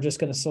 We're just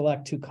going to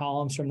select two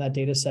columns from that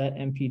data set,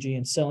 MPG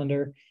and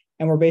cylinder,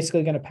 and we're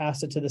basically going to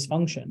pass it to this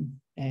function.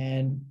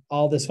 And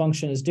all this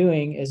function is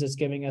doing is it's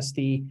giving us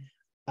the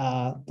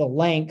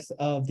length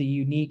of the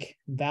unique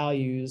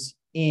values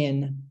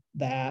in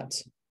that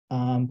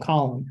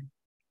column.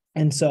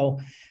 And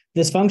so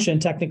this function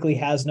technically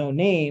has no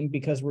name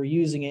because we're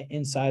using it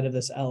inside of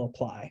this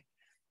lapply.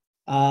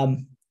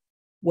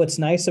 What's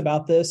nice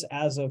about this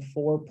as of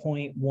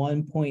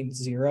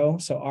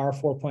 4.1.0, so R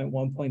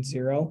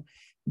 4.1.0,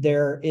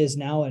 there is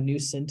now a new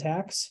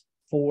syntax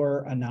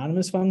for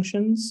anonymous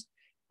functions.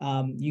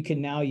 You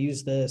can now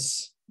use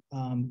this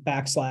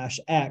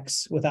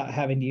 \x without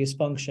having to use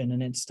function,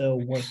 and it still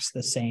works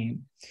the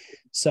same.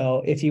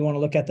 So if you want to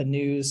look at the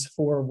news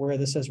for where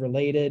this is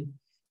related,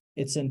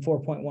 it's in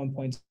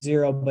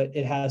 4.1.0, but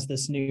it has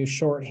this new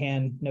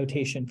shorthand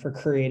notation for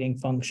creating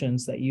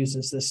functions that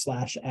uses this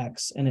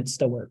 /x, and it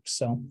still works.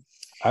 So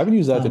I haven't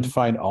used that to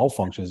define all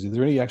functions. Is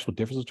there any actual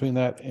difference between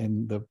that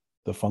and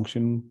the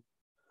function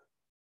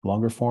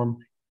longer form?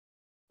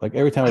 Like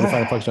every time I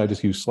define a function, I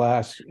just use /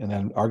 and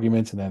then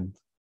arguments and then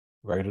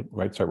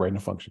start writing a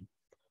function.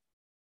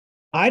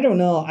 I don't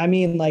know. I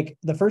mean, like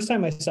the first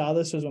time I saw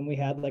this was when we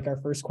had like our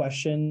first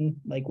question,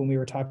 like when we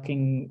were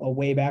talking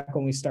way back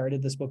when we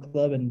started this book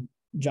club, and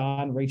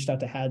John reached out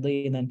to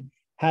Hadley, and then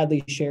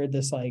Hadley shared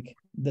this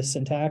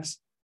syntax.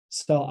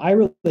 So I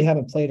really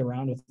haven't played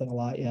around with it a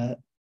lot yet.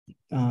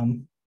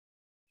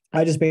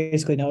 I just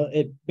basically know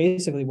it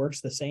basically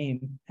works the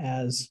same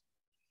as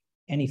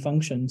any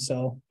function.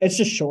 So it's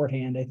just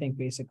shorthand, I think,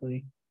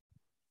 basically.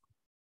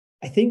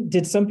 I think,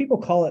 did some people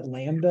call it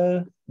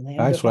lambda?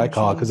 That's what I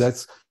call it, because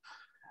it's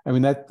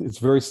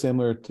very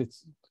similar to,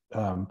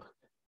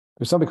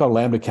 there's something called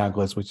lambda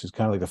calculus, which is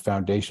kind of like the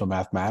foundational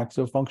mathematics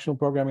of functional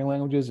programming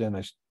languages.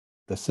 And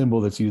the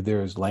symbol that's used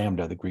there is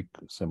lambda, the Greek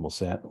symbol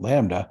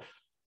lambda.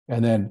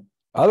 And then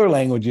Other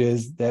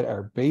languages that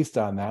are based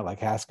on that, like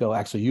Haskell,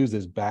 actually use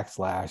this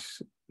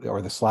backslash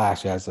or the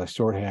slash as a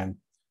shorthand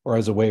or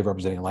as a way of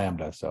representing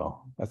lambda.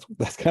 So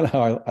that's kind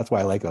of that's why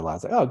I like it a lot.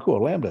 It's like, oh, cool,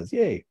 lambdas,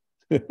 yay.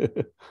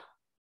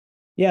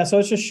 Yeah, so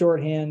it's just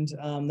shorthand.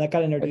 That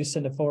got introduced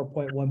into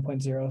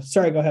 4.1.0.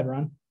 Sorry, go ahead,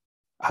 Ron.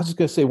 I was just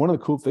going to say, one of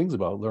the cool things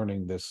about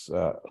learning this,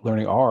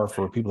 learning R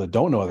for people that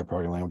don't know other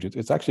programming languages,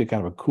 it's actually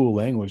kind of a cool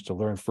language to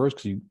learn first,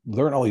 because you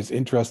learn all these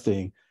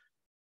interesting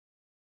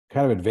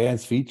kind of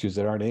advanced features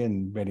that aren't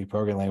in many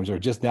programming languages, or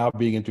just now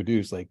being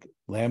introduced. Like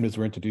lambdas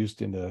were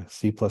introduced into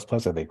C++, I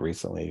think,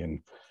 recently,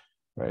 and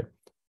right,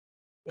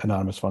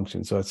 anonymous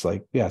functions. So it's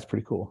like, yeah, it's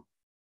pretty cool.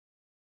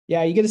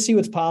 Yeah, you get to see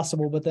what's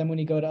possible, but then when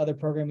you go to other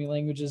programming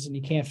languages and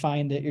you can't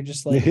find it, you're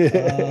just like,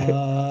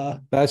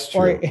 that's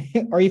true.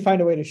 Or you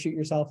find a way to shoot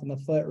yourself in the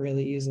foot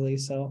really easily.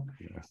 So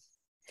yeah.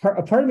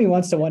 A part of me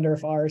wants to wonder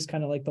if R is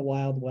kind of like the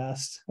Wild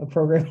West of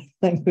programming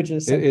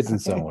languages. It's in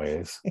some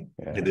ways.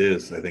 Yeah. It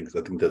is. I think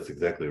that's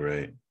exactly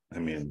right. I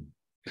mean,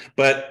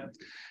 but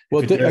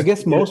well, I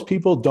guess most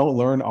people don't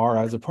learn R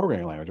as a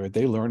programming language, right?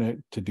 They learn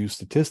it to do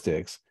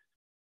statistics.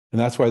 And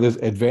that's why this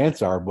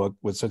advanced R book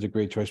was such a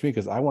great choice for me,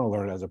 because I want to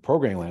learn it as a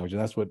programming language.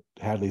 And that's what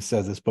Hadley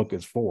says this book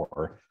is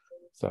for.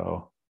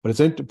 So, but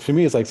to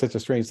me, it's like such a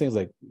strange thing. It's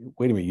like,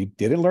 wait a minute, you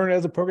didn't learn it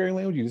as a programming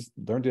language? You just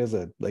learned it as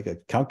a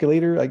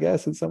calculator, I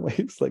guess, in some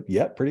ways. Like,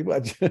 yeah, pretty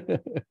much.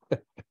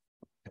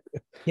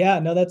 Yeah,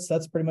 no,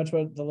 that's pretty much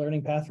what the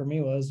learning path for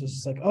me was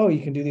just like, oh,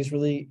 you can do these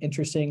really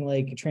interesting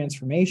like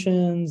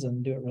transformations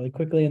and do it really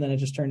quickly. And then it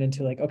just turned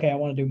into like, okay, I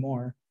want to do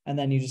more. And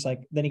then you just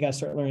then you got to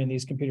start learning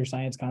these computer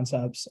science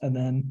concepts, and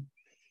then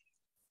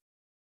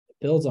it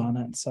builds on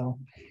it. So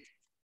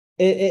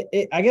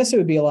I guess it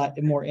would be a lot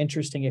more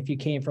interesting if you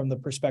came from the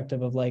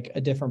perspective of like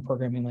a different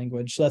programming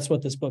language. So that's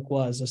what this book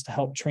was, is to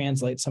help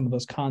translate some of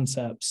those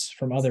concepts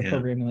from other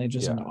programming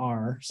languages into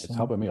R. So. It's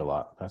helping me a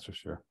lot, that's for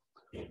sure.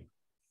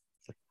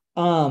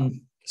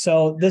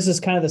 So this is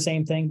kind of the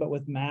same thing, but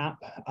with map.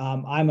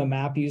 I'm a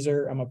map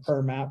user. I'm a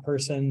per map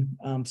person.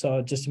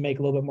 So just to make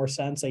a little bit more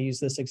sense, I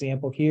use this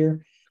example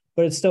here,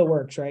 but it still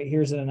works, right?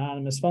 Here's an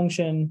anonymous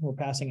function. We're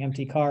passing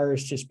empty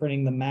cars, just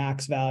printing the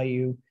max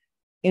value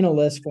in a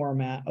list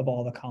format of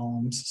all the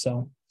columns.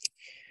 So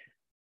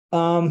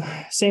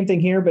same thing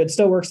here, but it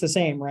still works the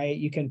same, right?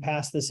 You can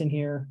pass this in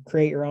here,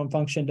 create your own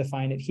function,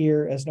 define it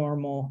here as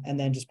normal, and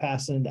then just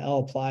pass it into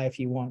lapply if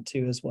you want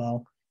to as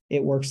well.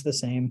 It works the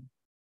same.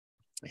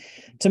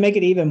 To make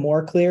it even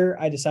more clear,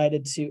 I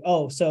decided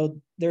to, so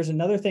there's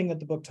another thing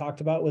that the book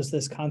talked about was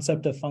this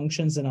concept of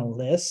functions in a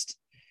list.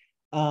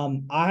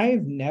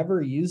 I've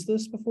never used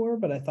this before,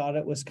 but I thought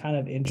it was kind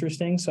of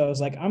interesting. So I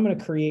was like, I'm going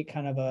to create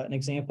kind of an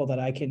example that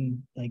I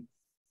can like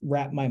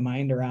wrap my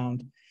mind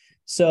around.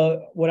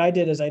 So what I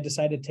did is I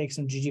decided to take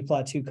some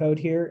ggplot2 code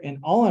here. And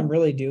all I'm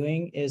really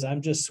doing is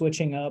I'm just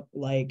switching up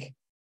the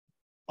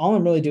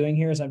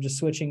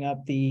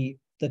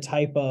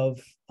type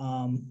of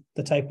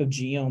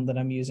geom that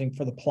I'm using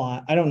for the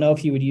plot. I don't know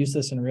if you would use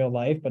this in real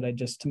life, but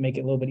to make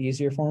it a little bit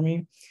easier for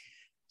me.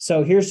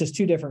 So here's just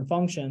two different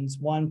functions.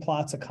 One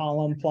plots a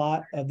column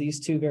plot of these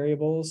two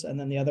variables, and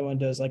then the other one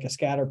does like a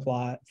scatter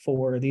plot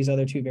for these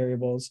other two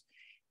variables.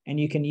 And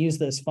you can use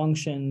this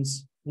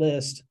functions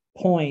list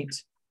point,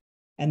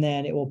 and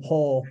then it will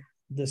pull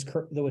this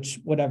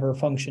whatever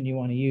function you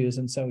want to use.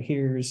 And so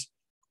here's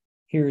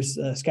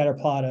a scatter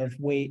plot of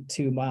weight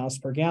to miles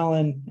per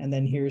gallon. And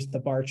then here's the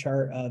bar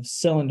chart of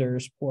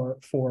cylinders for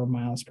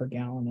miles per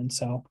gallon. And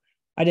so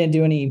I didn't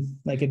do any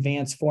like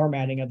advanced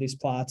formatting of these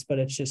plots, but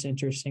it's just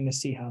interesting to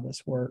see how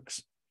this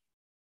works.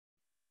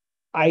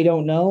 I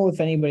don't know if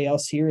anybody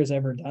else here has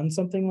ever done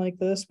something like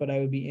this, but I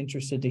would be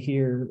interested to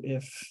hear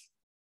if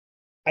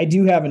I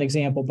do have an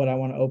example, but I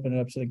want to open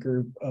it up to the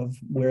group of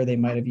where they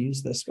might have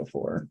used this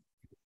before.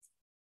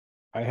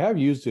 I have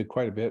used it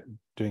quite a bit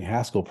doing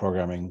Haskell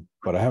programming,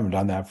 but I haven't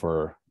done that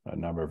for a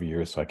number of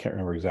years. So I can't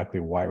remember exactly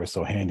why it was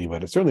so handy,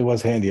 but it certainly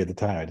was handy at the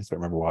time. I just don't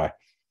remember why.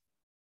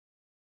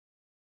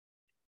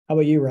 How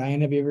about you,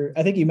 Ryan? Have you ever,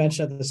 I think you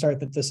mentioned at the start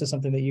that this is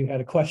something that you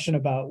had a question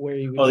about where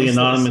you would the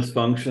anonymous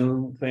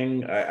function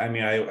thing.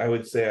 I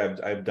would say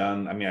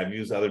I've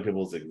used other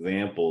people's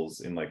examples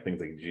in like things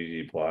like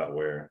ggplot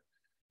where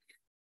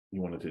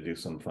you wanted to do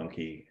some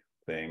funky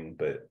thing,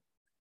 but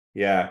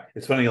yeah,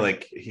 it's funny,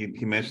 like he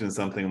mentioned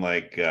something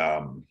like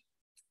you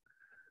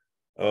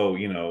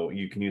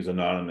can use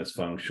anonymous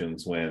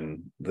functions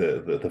when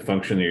the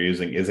function you're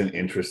using isn't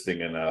interesting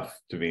enough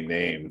to be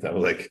named. I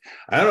was like,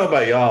 I don't know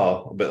about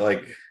y'all, but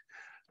like,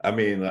 I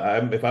mean,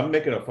 if I'm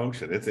making a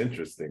function, it's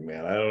interesting,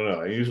 man. I don't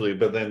know.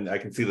 But then I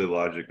can see the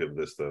logic of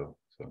this though.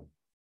 So,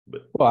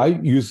 well, I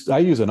use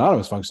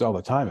anonymous functions all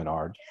the time in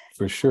R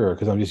for sure,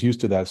 because I'm just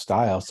used to that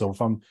style. So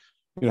if I'm,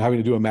 having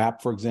to do a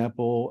map, for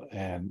example,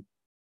 and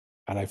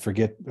I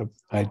forget,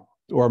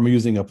 or I'm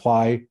using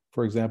apply,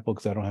 for example,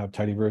 because I don't have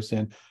tidyverse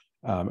in,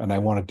 and I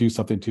want to do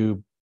something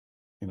to,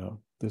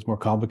 that's more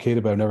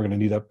complicated, but I'm never going to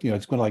need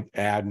it's going to like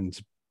add and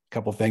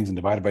couple of things and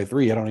divide it by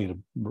 3. I don't need a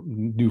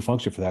new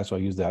function for that. So I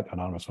use that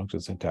anonymous function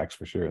syntax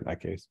for sure in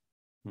that case.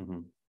 Mm-hmm.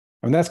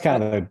 I mean, that's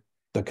kind of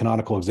the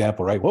canonical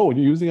example, right? Whoa,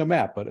 you're using a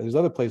map, but there's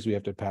other places we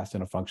have to pass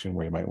in a function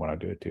where you might want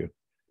to do it too.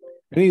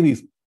 Any of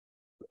these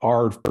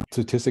R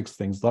statistics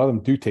things, a lot of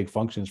them do take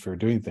functions for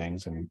doing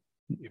things. And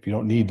if you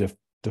don't need to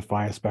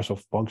define a special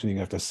function, you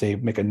have to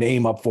make a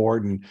name up for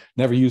it and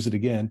never use it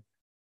again.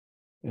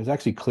 It's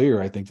actually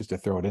clear, I think, just to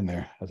throw it in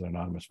there as an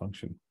anonymous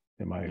function,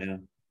 in my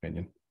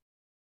opinion.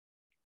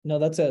 No,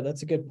 that's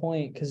a good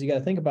point, because you got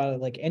to think about it.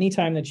 Like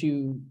anytime that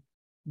you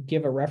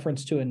give a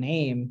reference to a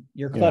name,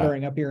 you're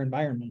cluttering up your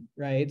environment,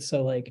 right?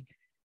 So like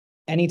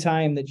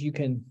anytime that you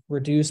can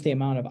reduce the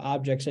amount of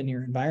objects in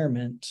your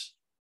environment,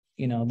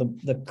 you know,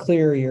 the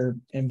clearer your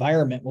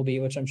environment will be,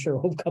 which I'm sure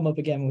will come up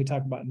again when we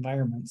talk about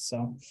environments.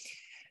 So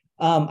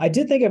I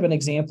did think of an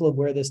example of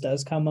where this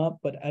does come up,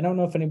 but I don't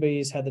know if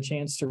anybody's had the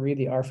chance to read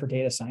the R for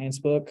Data Science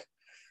book.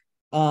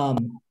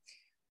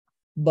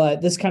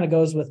 But this kind of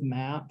goes with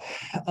map.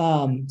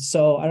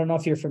 So I don't know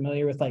if you're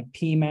familiar with like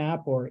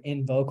pmap or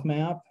invoke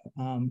map.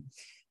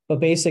 But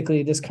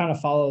basically this kind of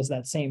follows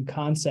that same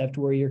concept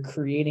where you're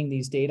creating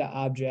these data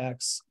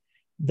objects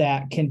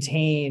that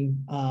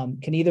contain,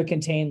 can either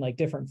contain like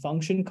different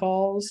function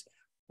calls,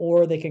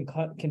 or they can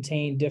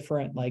contain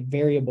different like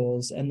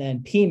variables, and then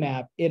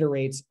pmap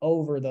iterates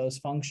over those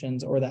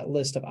functions or that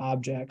list of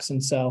objects.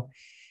 And so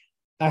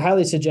I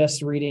highly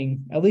suggest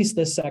reading at least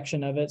this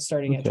section of it,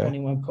 starting at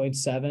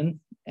 21.7,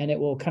 and it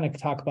will kind of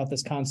talk about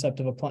this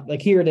concept of a plan.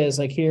 Like here it is,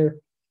 like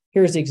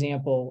here's the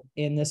example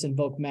in this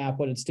invoke map.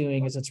 What it's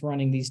doing is it's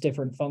running these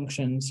different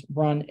functions: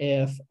 run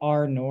if,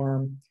 r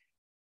norm,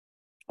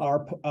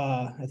 r,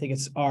 I think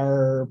it's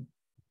r,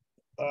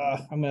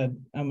 I'm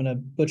gonna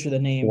butcher the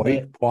name.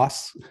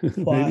 Plus,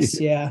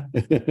 yeah.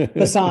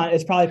 Passan,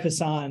 it's probably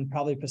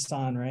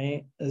Passan,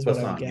 right? Is what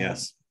I would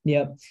guess. Yeah.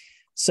 Yep.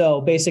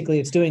 So basically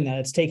it's doing that.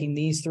 It's taking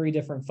these three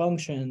different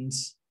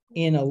functions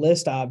in a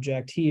list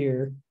object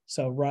here.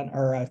 So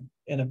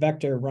in a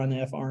vector, run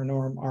if, r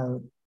norm,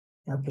 r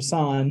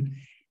Passan,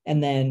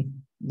 and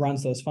then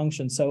runs those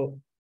functions. So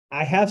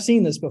I have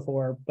seen this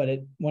before, but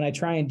when I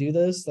try and do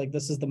this, like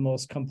this is the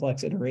most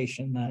complex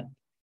iteration that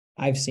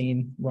I've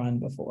seen run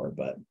before.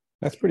 But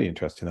that's pretty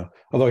interesting though.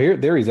 Although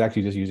there he's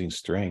actually just using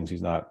strings.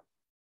 He's not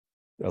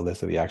a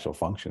list of the actual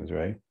functions,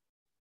 right?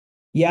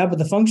 Yeah, but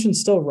the functions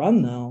still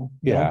run though,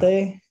 don't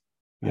they?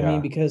 I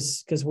mean,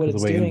 because what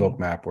it's doing, the way invoke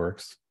map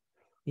works.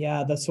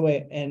 Yeah, that's the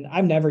way. And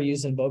I've never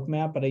used invoke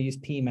map, but I use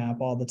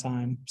pmap all the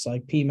time. So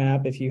like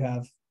pmap, if you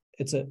have,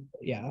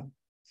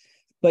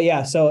 But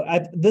yeah, so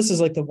this is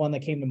like the one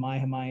that came to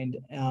my mind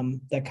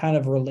that kind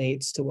of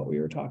relates to what we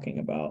were talking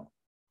about.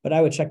 But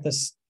I would check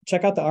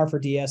out the R for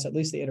DS, at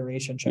least the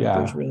iteration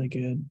chapter is really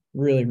good.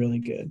 Really, really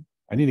good.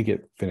 I need to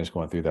get finished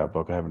going through that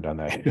book. I haven't done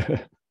that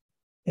yet.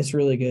 It's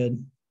really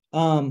good.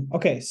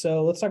 Okay,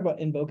 so let's talk about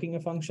invoking a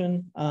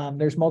function.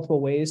 There's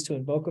multiple ways to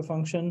invoke a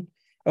function.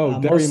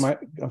 I'm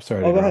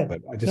sorry to interrupt,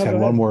 but I just had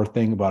one more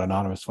thing about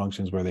anonymous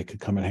functions where they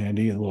could come in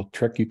handy. A little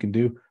trick you can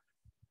do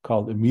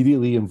called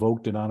immediately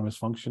invoked anonymous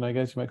function, I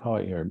guess you might call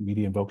it, or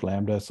immediately invoked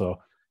lambda. So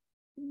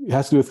it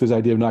has to do with this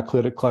idea of not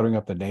cluttering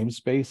up the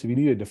namespace. If you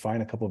need to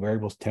define a couple of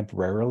variables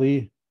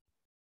temporarily,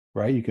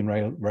 right, you can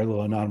write a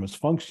little anonymous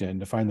function,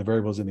 define the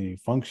variables in the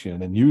function,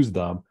 and then use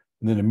them,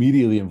 and then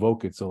immediately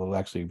invoke it so it'll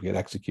actually get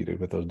executed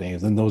with those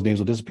names. Then those names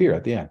will disappear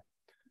at the end.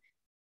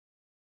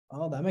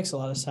 Oh, that makes a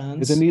lot of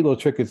sense. It's a neat little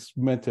trick. It's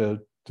meant to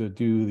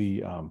do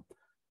the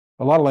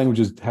a lot of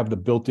languages have the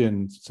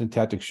built-in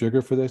syntactic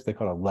sugar for this. They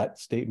call it a let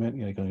statement.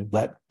 You can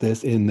let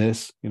this in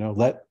this,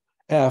 let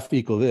f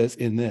equal this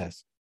in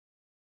this.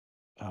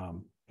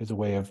 Is a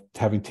way of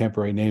having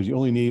temporary names you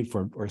only need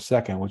for a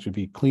second, which would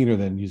be cleaner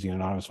than using an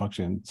anonymous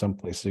function in some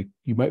places.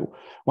 You might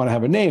want to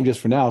have a name just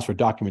for now, for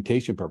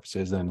documentation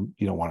purposes, then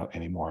you don't want it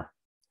anymore.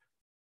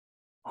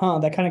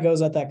 That kind of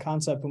goes at that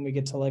concept when we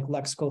get to like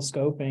lexical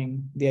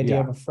scoping, the idea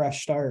of a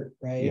fresh start,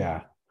 right?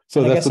 Yeah.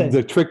 So that's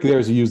the trick there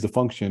is to use the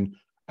function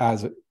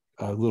as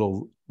a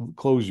little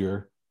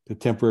closure to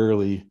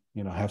temporarily,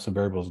 have some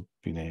variables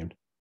be named.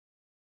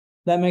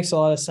 That makes a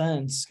lot of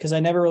sense, because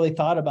I never really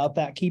thought about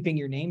that, keeping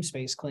your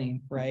namespace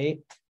clean, right?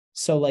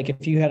 So like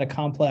if you had a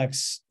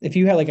complex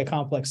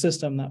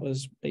system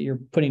that you're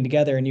putting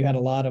together, and you had a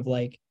lot of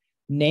like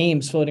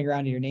names floating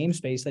around in your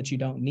namespace that you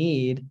don't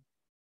need,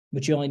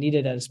 but you only need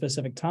it at a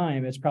specific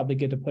time, it's probably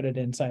good to put it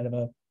inside of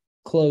a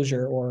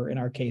closure, or in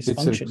our case,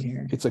 function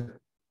here. The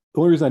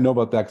only reason I know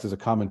about that is it's a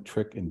common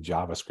trick in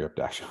JavaScript,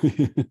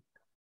 actually.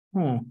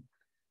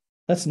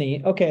 That's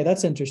neat. Okay,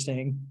 that's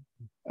interesting.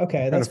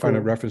 Okay, that's cool. Find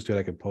a reference to it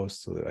I could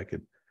post so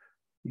that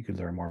you could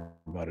learn more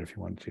about it if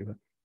you wanted to. But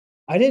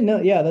I didn't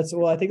know. Yeah,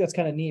 I think that's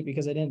kind of neat,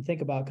 because I didn't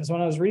think about, because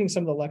when I was reading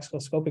some of the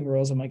lexical scoping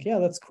rules, I'm like, yeah,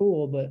 that's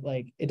cool, but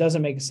like it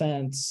doesn't make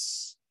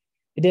sense.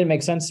 It didn't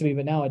make sense to me,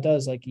 but now it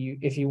does. Like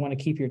if you want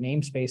to keep your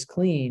namespace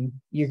clean,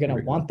 you're going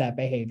to want that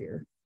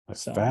behavior. I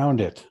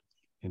found it.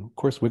 And of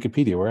course,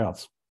 Wikipedia, where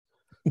else?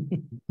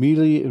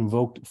 Immediately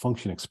invoked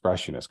function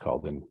expression is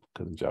called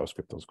because in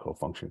JavaScript, those are called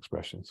function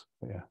expressions.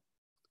 But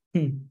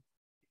yeah.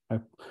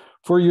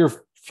 For your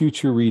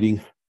future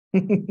reading.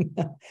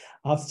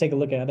 I'll have to take a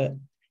look at it.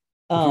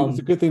 It's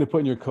a good thing to put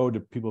in your code to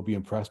people be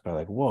impressed by,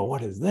 like, whoa,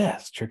 what is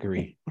this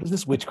trickery? What is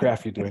this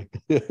witchcraft you're doing?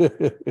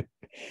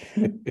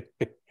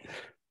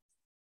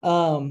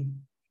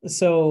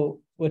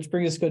 So which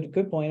brings us to a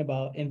good point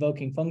about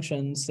invoking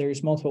functions.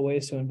 There's multiple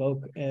ways to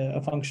invoke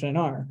a function in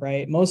R,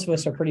 right? Most of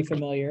us are pretty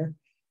familiar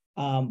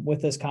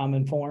with this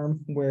common form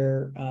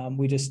where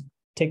we just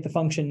take the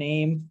function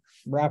name,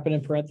 wrap it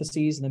in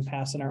parentheses, and then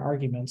pass in our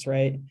arguments,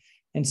 right?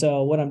 And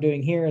so what I'm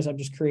doing here is I'm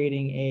just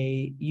creating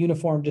a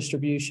uniform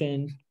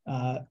distribution,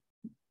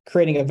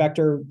 creating a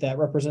vector that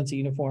represents a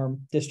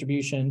uniform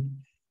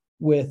distribution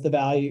with the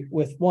value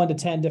with 1 to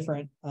 10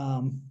 different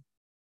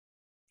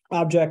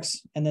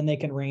objects, and then they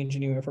can range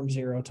anywhere from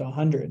 0 to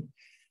 100.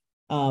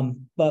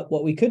 But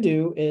what we could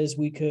do is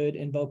we could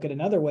invoke it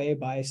another way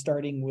by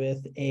starting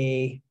with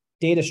a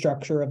data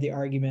structure of the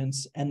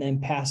arguments and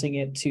then passing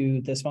it to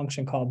this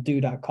function called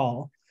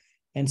do.call.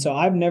 And so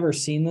I've never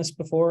seen this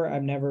before.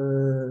 I've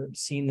never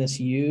seen this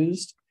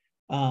used.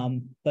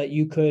 But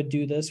you could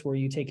do this where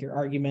you take your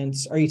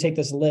arguments, or you take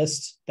this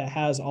list that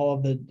has all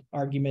of the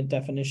argument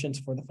definitions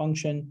for the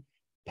function,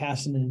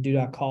 pass it into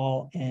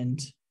do.call, and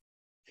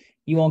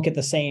you won't get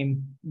the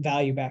same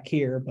value back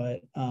here, but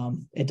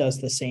it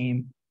does the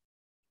same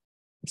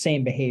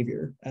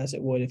behavior as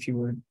it would if you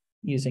were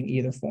using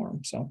either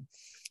form. So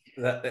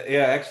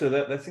actually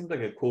that seems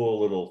like a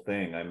cool little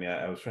thing. I mean,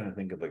 I was trying to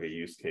think of like a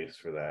use case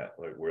for that,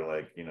 like where,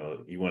 like, you know,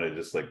 you want to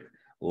just like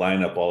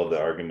line up all of the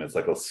arguments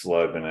like a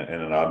slug in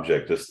an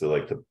object, just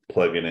to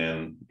plug it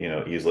in, you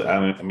know, easily.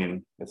 I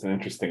mean, it's an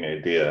interesting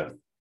idea. I'm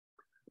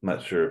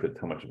not sure if it's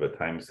how much of a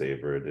time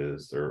saver it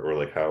is, or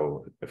like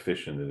how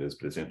efficient it is,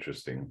 but it's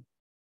interesting.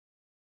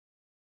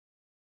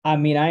 I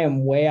mean, I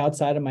am way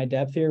outside of my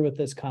depth here with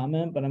this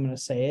comment, but I'm going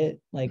to say it.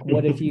 Like,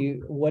 what if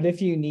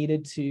you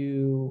needed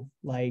to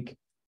like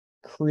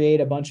create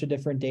a bunch of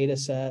different data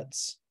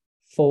sets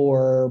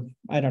for,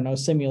 I don't know,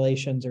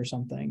 simulations or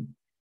something.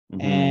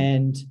 Mm-hmm.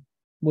 And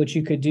what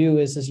you could do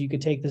is you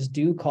could take this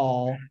do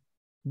call,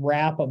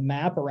 wrap a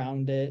map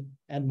around it,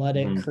 and let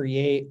it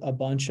create a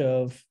bunch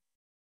of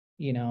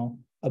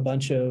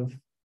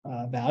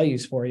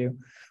values for you.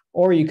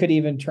 Or you could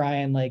even try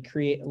and like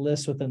create a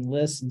list within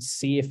lists and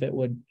see if it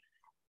would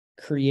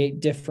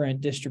create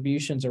different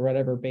distributions or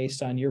whatever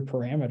based on your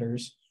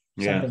parameters,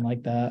 something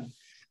like that.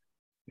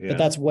 Yeah. But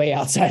that's way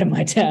outside of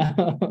my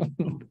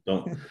town.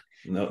 No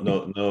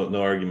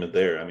argument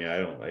there. I mean, I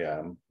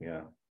don't.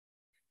 Yeah.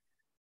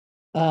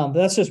 But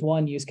that's just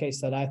one use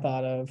case that I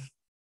thought of.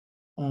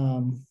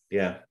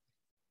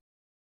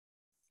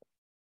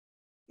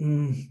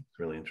 It's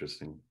really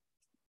interesting.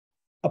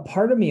 A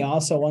part of me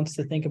also wants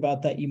to think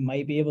about that you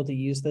might be able to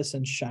use this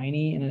in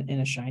Shiny,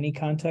 in a Shiny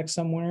context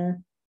somewhere.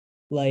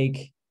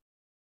 Like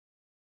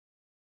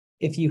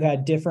if you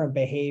had different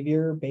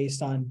behavior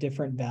based on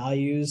different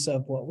values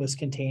of what was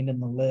contained in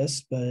the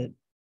list, but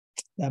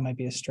that might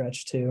be a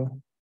stretch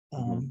too.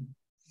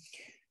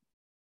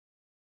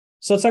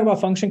 So let's talk about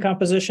function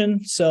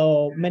composition.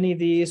 So many of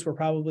these we're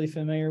probably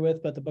familiar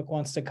with, but the book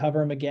wants to cover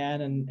them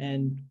again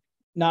and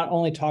not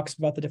only talks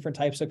about the different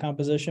types of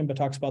composition, but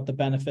talks about the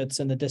benefits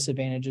and the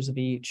disadvantages of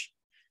each.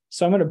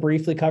 So I'm going to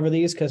briefly cover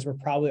these because we're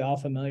probably all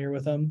familiar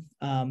with them.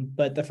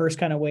 But the first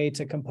kind of way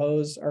to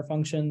compose our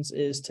functions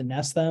is to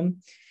nest them.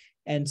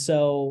 And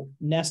so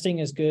nesting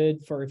is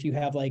good for if you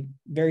have like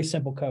very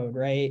simple code,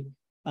 right?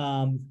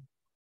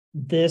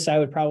 This I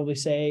would probably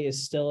say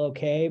is still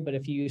okay, but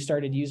if you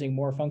started using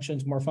more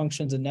functions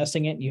and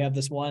nesting it, you have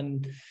this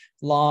one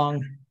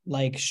long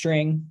like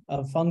string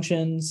of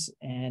functions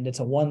and it's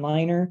a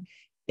one-liner,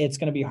 it's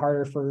going to be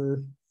harder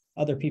for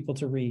other people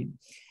to read.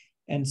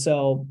 And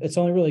so it's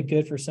only really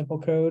good for simple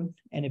code,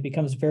 and it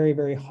becomes very,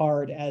 very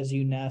hard as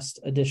you nest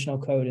additional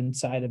code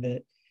inside of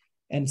it.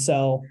 And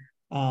so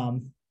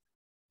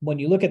when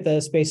you look at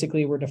this,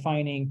 basically we're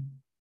defining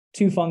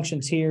two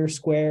functions here,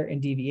 square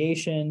and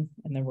deviation,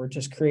 and then we're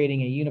just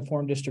creating a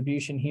uniform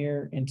distribution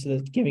here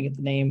giving it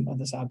the name of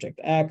this object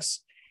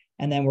X,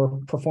 and then we're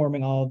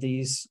performing all of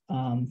these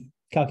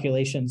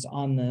calculations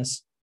on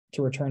this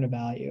to return a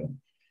value.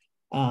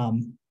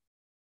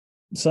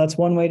 So that's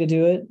one way to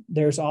do it.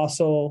 There's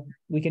also,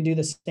 we can do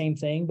the same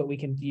thing, but we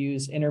can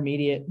use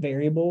intermediate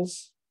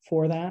variables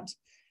for that.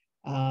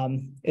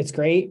 It's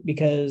great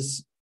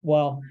because,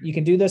 well, you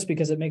can do this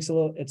because it's a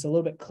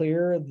little bit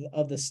clearer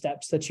of the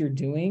steps that you're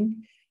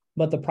doing.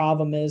 But the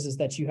problem is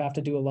that you have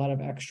to do a lot of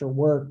extra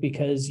work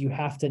because you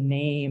have to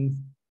name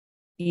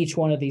each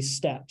one of these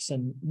steps.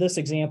 And this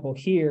example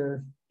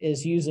here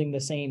is using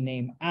the same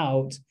name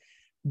out.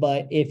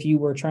 But if you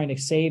were trying to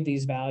save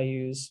these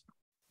values,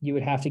 you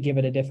would have to give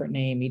it a different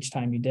name each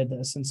time you did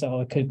this. And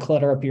so it could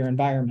clutter up your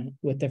environment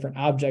with different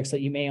objects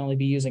that you may only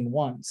be using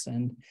once.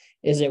 And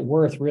is it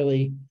worth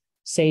really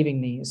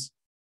saving these?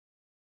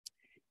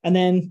 And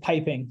then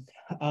piping.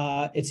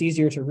 It's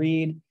easier to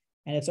read,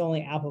 and it's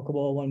only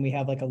applicable when we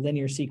have like a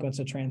linear sequence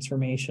of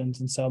transformations.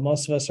 And so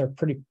most of us are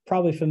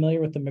probably familiar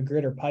with the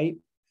Magritte pipe.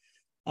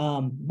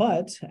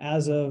 But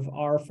as of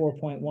R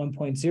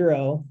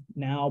 4.1.0,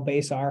 now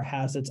base R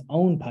has its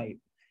own pipe.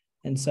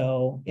 And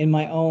so in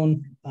my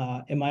own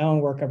in my own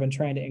work, I've been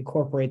trying to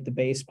incorporate the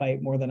base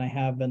pipe more than I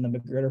have been the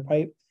McGritter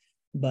pipe,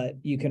 but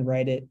you can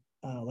write it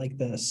like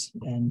this.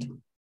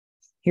 And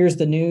here's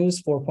the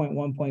news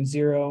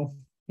 4.1.0.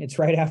 It's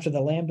right after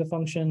the Lambda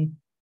function,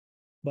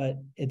 but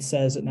it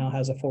says it now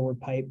has a forward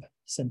pipe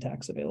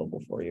syntax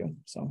available for you.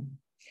 So,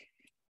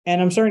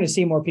 and I'm starting to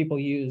see more people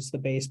use the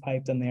base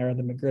pipe than they are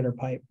the McGritter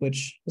pipe,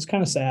 which is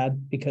kind of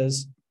sad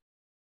because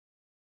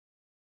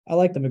I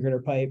like the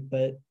McGritter pipe,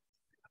 but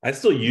I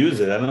still use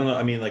it. I don't know.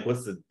 I mean, like,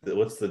 what's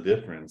the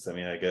difference? I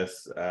mean, I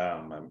guess,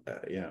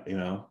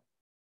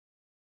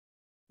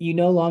 you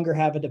no longer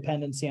have a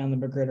dependency on the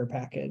McGritter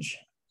package.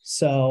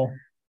 So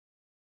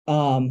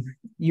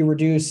you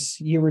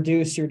reduce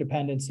your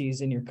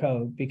dependencies in your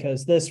code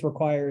because this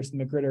requires the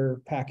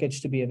McGritter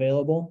package to be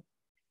available.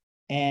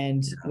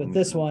 And with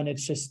this one,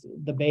 it's just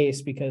the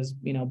base because,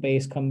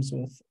 base comes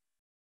with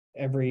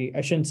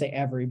I shouldn't say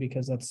every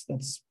because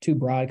that's too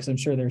broad because I'm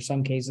sure there's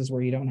some cases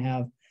where you don't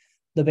have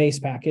the base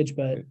package,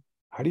 but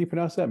how do you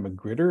pronounce that?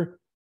 McGritter?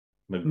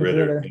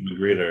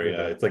 McGritter.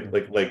 Yeah. It's like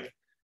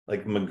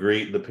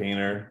Magritte the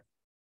painter.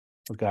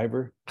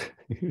 MacGyver?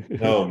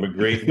 No,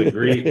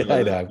 Magritte.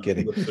 I know, I'm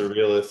kidding. The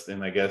surrealist,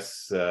 and I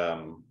guess I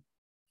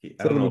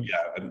don't know.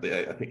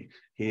 Yeah, I think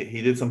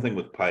he did something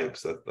with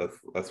pipes.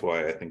 That's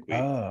why I think we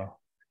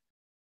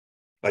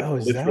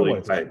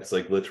literally pipes,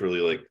 like literally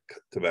like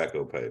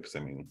tobacco pipes. I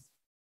mean,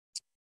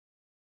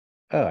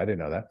 oh, I didn't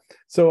know that.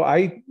 So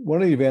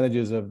one of the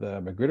advantages of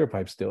the McGritter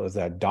pipe still is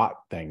that dot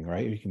thing,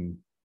 right?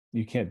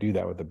 You can't do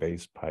that with the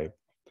base pipe.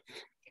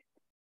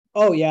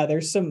 Oh yeah,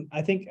 there's some.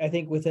 I think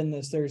within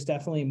this, there's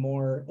definitely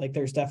more. Like,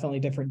 there's definitely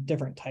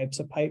different types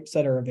of pipes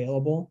that are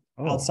available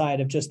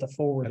outside of just the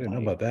forward. I didn't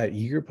know about that.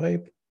 Eager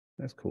pipe.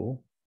 That's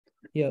cool.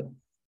 Yep.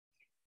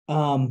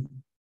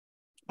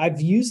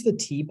 I've used the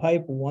T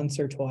pipe once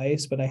or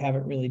twice, but I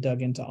haven't really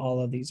dug into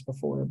all of these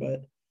before.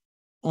 But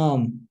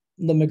the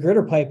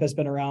McGritter pipe has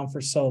been around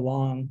for so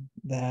long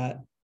that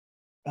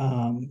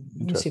let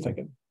me see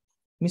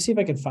if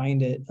I can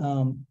find it.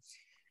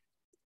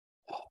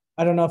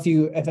 I don't know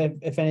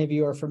if any of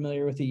you are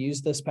familiar with the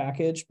use this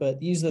package,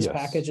 but use this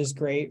package is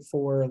great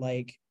for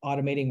like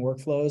automating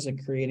workflows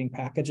and creating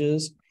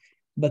packages.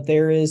 But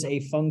there is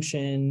a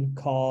function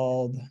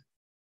called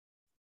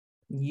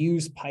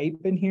use pipe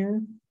in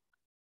here.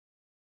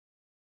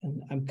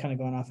 And I'm kind of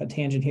going off a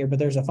tangent here, but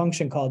there's a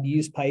function called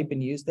use pipe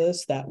and use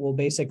this that will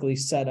basically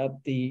set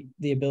up the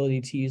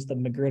ability to use the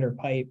McGritter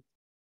pipe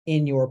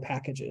in your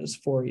packages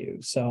for you.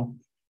 So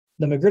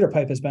the McGritter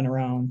pipe has been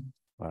around.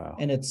 Wow.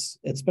 And it's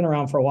been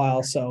around for a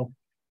while. So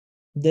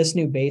this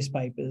new base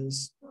pipe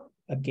is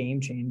a game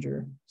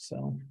changer.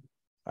 So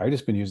I've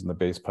just been using the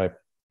base pipe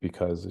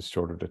because it's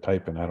shorter to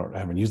type, and I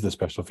haven't used the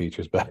special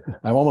features, but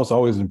I'm almost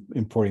always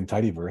importing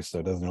tidyverse, so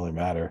it doesn't really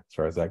matter as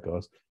far as that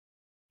goes.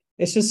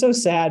 It's just so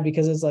sad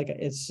because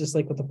it's just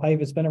like with the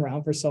pipe, it's been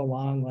around for so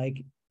long.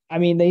 Like, I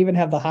mean, they even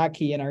have the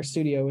hotkey in our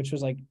studio, which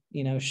was like,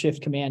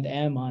 Shift Command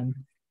M on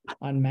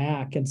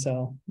Mac. And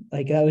so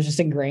like that was just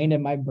ingrained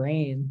in my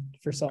brain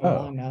for so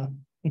long now.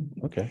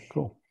 Okay,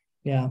 cool.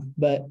 Yeah,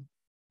 but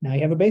now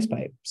you have a base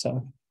pipe.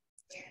 So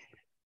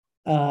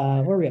where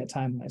are we at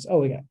time wise? Oh,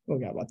 we got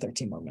about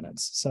 13 more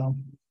minutes. So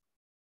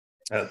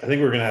I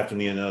think we're gonna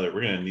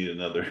need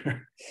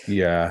another.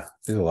 Yeah,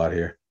 there's a lot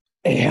here.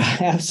 Yeah,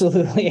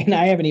 absolutely. And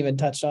I haven't even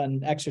touched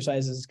on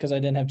exercises because I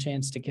didn't have a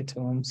chance to get to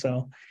them.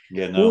 So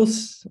yeah, no,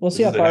 we'll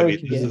see how far we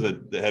can get. This is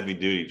a heavy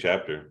duty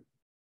chapter.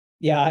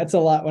 Yeah, it's a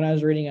lot. When I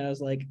was reading it, I was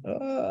like,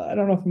 I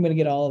don't know if I'm going to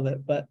get all of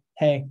it, but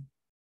hey.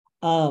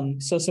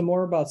 So some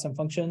more about some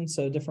functions,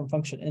 so different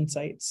function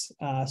insights.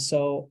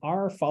 So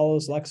R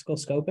follows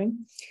lexical scoping.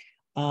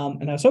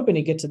 And I was hoping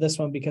to get to this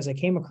one because I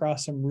came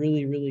across some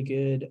really, really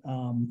good,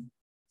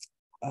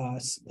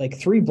 like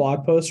 3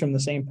 blog posts from the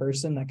same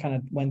person that kind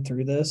of went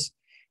through this.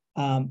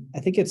 I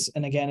think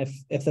and again,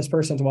 if this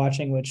person's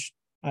watching, which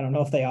I don't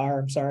know if they are,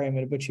 I'm sorry, I'm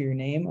going to butcher your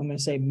name. I'm going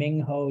to say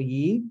Ming Ho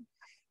Yi.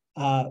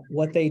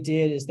 What they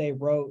did is they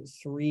wrote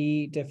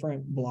 3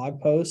 different blog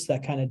posts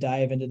that kind of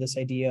dive into this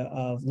idea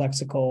of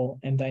lexical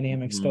and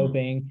dynamic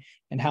scoping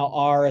and how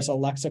R as a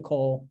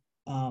lexical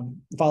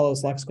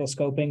follows lexical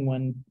scoping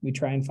when we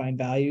try and find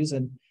values.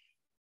 And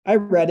I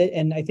read it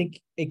and I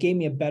think it gave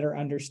me a better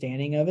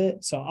understanding of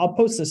it. So I'll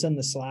post this in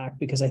the Slack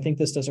because I think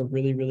this does a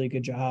really, really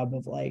good job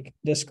of like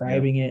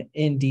describing it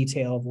in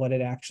detail of what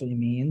it actually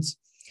means.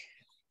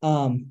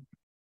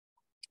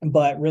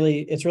 But really,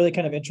 it's really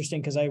kind of interesting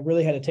because I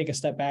really had to take a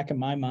step back in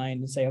my mind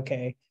and say,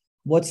 okay,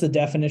 what's the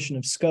definition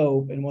of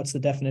scope and what's the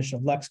definition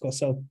of lexical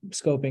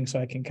scoping so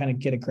I can kind of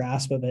get a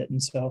grasp of it.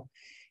 And so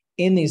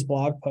in these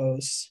blog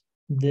posts,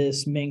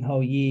 this Ming Ho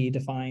Yi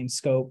defines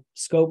scope.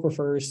 Scope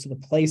refers to the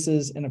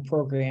places in a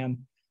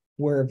program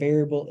where a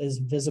variable is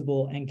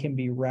visible and can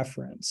be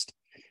referenced.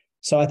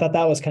 So I thought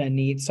that was kind of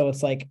neat. So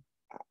it's like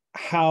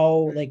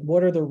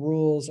what are the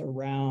rules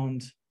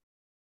around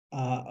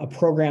a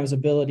program's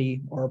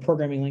ability or a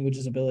programming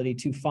language's ability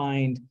to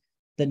find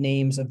the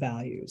names of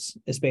values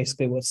is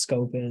basically what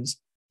scope is.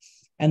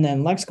 And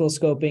then lexical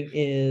scoping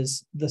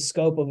is the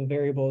scope of a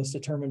variable is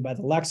determined by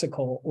the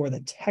lexical or the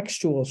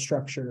textual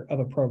structure of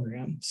a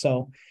program.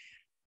 So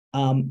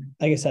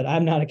like I said,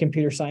 I'm not a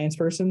computer science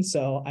person,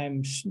 so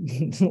I'm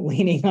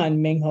leaning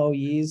on Ming-Ho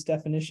Yi's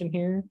definition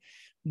here,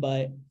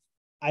 but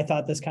I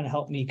thought this kind of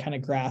helped me kind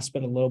of grasp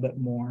it a little bit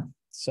more.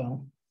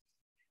 So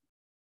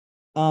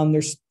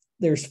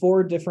there's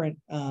four different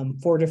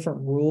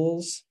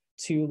rules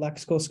to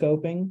lexical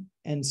scoping.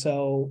 And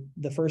so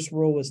the first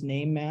rule was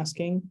name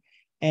masking.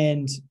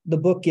 And the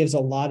book gives a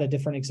lot of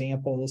different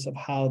examples of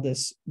how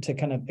this, to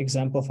kind of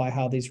exemplify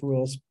how these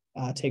rules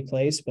take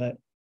place, but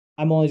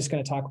I'm only just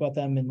going to talk about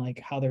them and like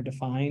how they're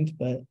defined.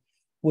 But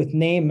with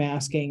name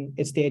masking,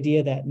 it's the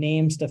idea that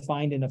names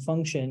defined in a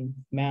function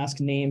mask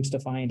names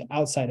defined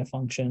outside a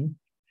function.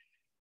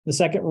 The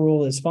second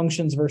rule is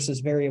functions versus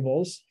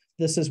variables.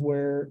 This is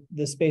where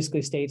this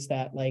basically states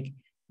that like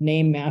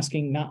name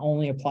masking not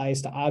only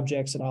applies to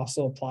objects, it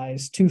also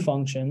applies to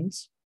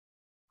functions.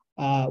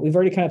 We've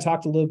already kind of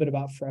talked a little bit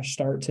about fresh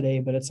start today,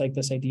 but it's like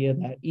this idea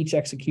that each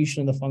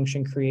execution of the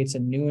function creates a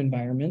new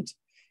environment.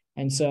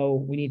 And so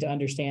we need to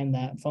understand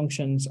that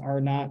functions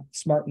are not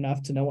smart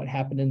enough to know what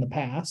happened in the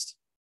past.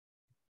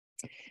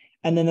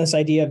 And then this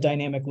idea of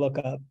dynamic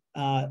lookup.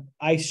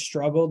 I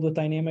struggled with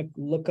dynamic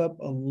lookup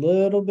a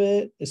little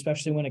bit,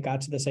 especially when it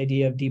got to this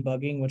idea of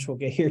debugging, which we'll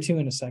get here to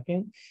in a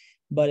second.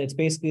 But it's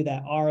basically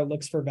that R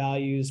looks for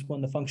values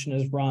when the function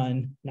is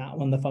run, not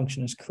when the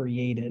function is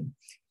created.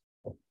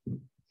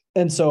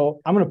 And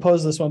so I'm going to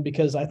pose this one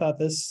because I thought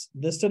this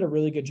did a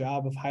really good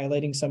job of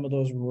highlighting some of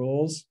those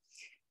rules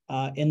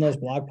in those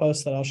blog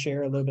posts that I'll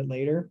share a little bit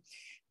later.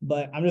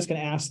 But I'm just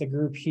going to ask the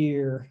group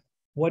here,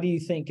 what do you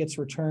think gets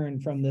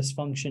returned from this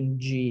function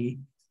G?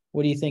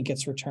 What do you think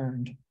gets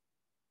returned?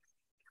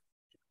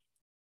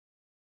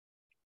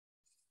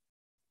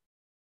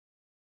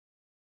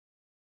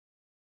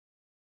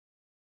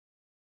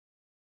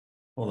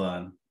 Hold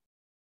on.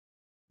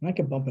 I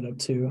can bump it up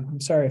too.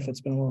 I'm sorry if it's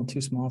been a little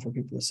too small for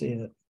people to see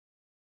it.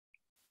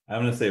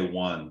 I'm going to say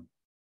 1.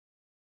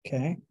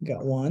 Okay,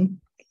 got 1. What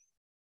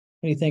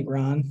do you think,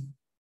 Ron?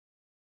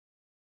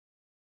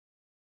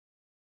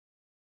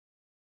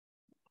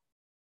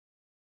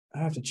 I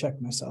have to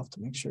check myself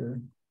to make sure.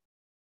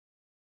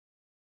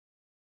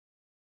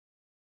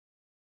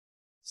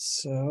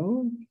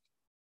 So,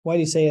 why do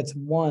you say it's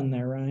 1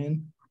 there,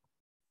 Ryan?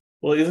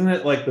 Well, isn't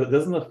it like,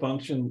 doesn't the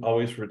function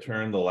always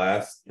return the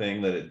last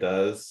thing that it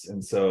does?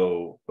 And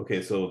so,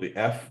 okay, so the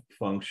f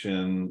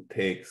function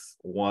takes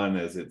 1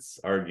 as its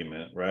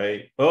argument,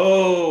 right?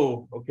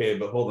 Oh, okay,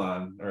 but hold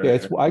on. All right.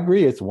 Yeah, I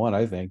agree. It's 1,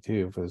 I think,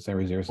 too, for the same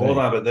reason you're saying. Hold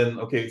on, but then,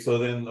 so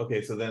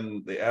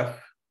then the f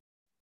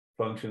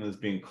function is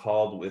being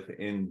called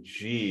within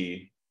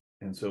G.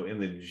 And so in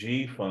the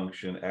G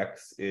function,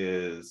 X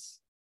is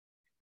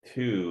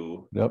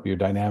 2. Nope, you're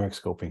dynamic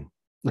scoping.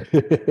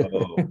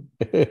 Oh,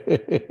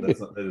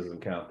 that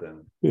doesn't count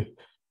then.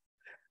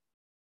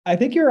 I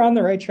think you're on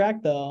the right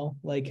track though,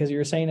 like because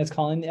you're saying it's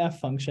calling the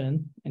f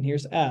function, and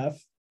here's f,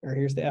 or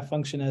here's the f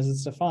function as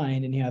it's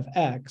defined, and you have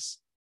x.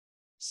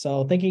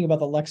 So thinking about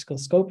the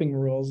lexical scoping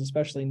rules,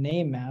 especially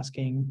name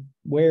masking,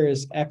 where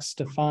is x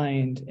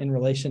defined in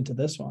relation to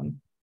this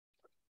one?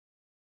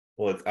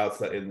 Well, it's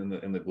outside in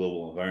the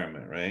global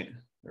environment, right?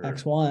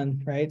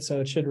 X1, right? So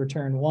it should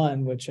return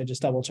 1, which I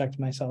just double checked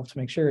myself to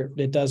make sure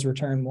it does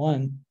return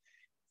 1.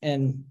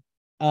 And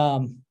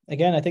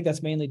again, I think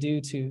that's mainly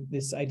due to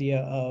this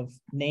idea of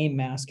name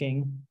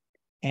masking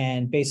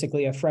and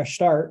basically a fresh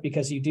start,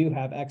 because you do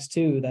have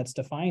X2 that's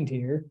defined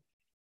here,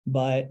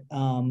 but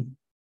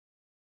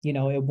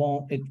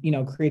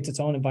it creates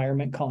its own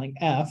environment calling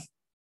F.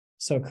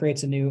 So it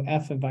creates a new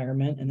F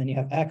environment, and then you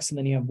have X, and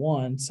then you have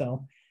 1.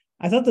 So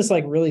I thought this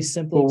like really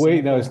simple. Well,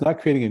 wait, no, it's not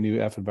creating a new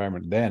F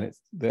environment. Then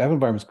the F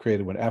environment is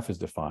created when F is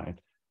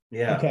defined.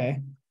 Yeah. Okay.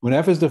 When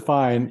F is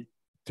defined,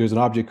 there's an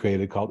object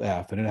created called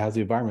F, and it has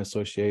the environment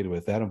associated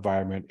with that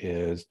environment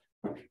has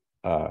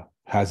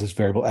this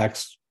variable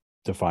X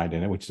defined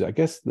in it, which is, I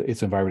guess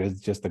its environment is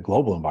just the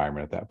global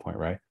environment at that point,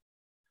 right?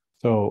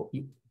 So,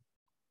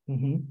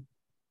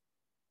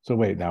 So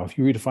wait, now if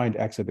you redefined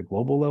X at the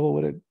global level,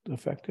 would it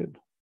affect it?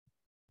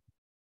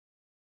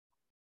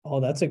 Oh,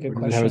 that's a good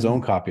question. Does it have its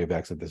own copy of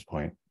X at this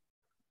point?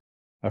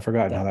 I've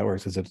forgotten how that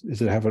works. It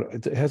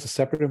has a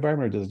separate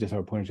environment, or does it just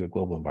have a pointer to the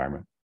global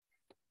environment?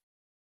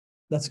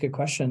 That's a good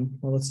question.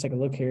 Well, let's take a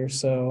look here.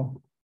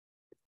 So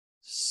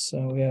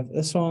we have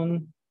this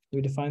one.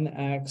 We define the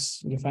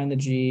X, we define the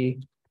G,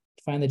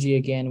 define the G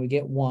again. We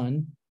get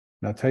 1.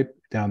 Now type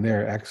down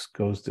there, X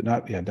goes to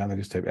down there,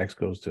 just type X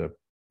goes to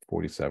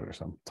 47 or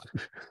something.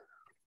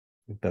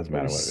 It doesn't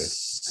matter what it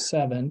is.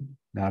 7.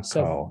 Now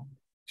call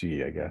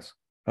G, I guess.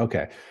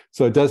 Okay,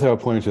 so it does have a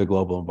pointer to the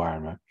global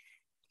environment.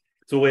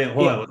 So wait,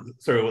 hold on.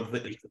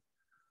 Sorry,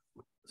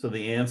 so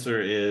the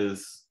answer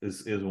is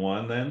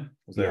 1 then?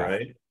 Is that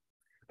right?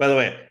 By the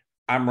way,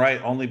 I'm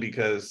right only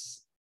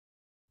because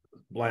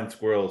blind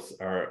squirrels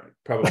are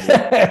probably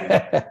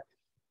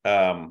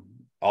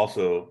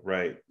also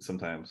right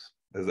sometimes,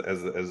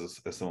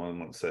 as someone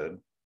once said.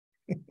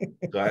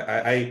 So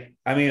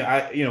I mean,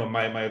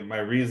 my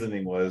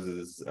reasoning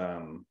is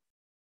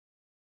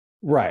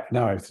Right.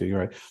 Now I see. You're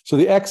right. So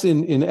the X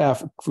in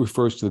F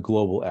refers to the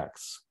global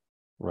X.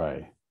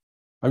 Right.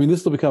 I mean,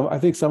 I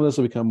think some of this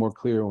will become more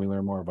clear when we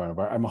learn more about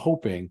environment. I'm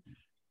hoping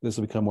this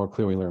will become more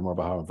clear when we learn more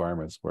about how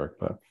environments work.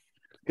 But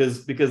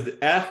because the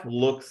F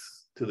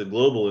looks to the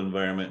global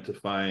environment to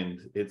find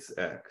its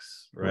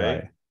X,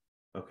 right?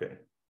 Okay.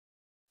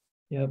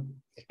 Yep.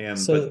 And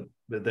so,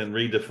 but then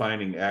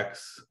redefining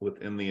X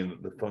within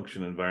the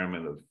function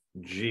environment of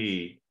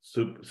G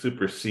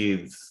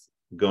supersedes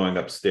going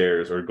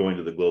upstairs or going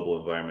to the global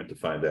environment to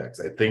find X.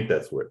 I think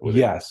that's what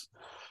yes.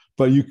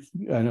 But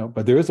I know,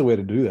 but there is a way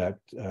to do that.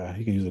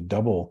 You can use a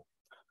double.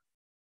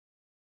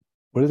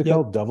 What is it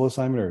called? Double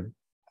assignment or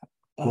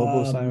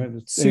global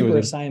assignment? Super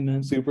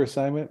assignment. Super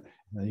assignment.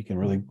 You can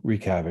really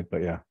wreak havoc,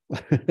 but yeah.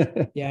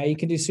 Yeah, you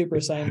can do super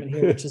assignment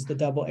here, which is the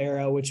double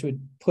arrow, which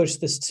would push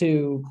this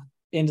 2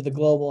 into the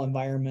global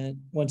environment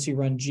once you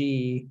run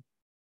G.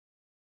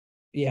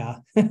 Yeah.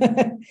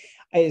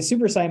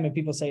 Super assignment,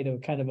 people say to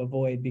kind of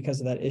avoid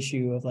because of that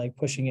issue of like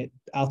pushing it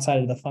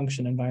outside of the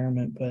function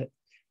environment. But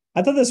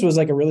I thought this was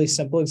like a really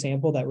simple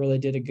example that really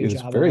did a good job.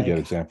 It's a very good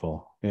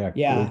example. Yeah.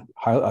 Yeah. It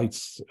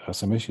highlights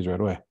some issues right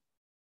away.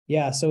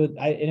 Yeah. So and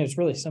it's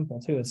really simple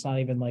too. It's not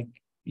even like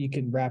you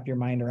can wrap your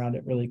mind around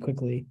it really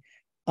quickly.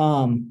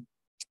 Yeah.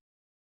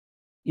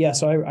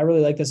 So I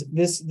really like this.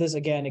 This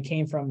again, it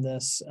came from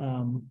this.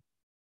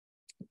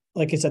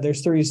 Like I said,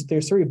 there's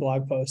three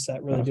blog posts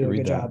that really do a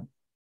good job.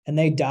 And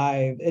it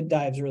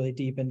dives really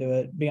deep into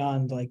it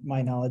beyond like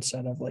my knowledge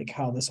set of like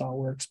how this all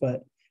works.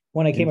 But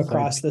when I came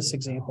across this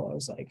example, I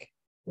was like,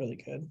 really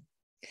good.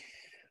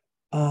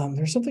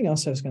 There's something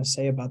else I was going to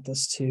say about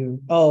this too.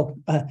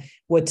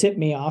 What tipped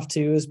me off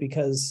too is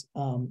because,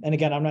 and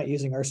again, I'm not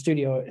using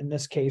RStudio in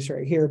this case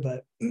right here,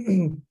 but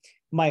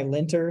my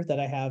linter that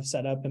I have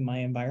set up in my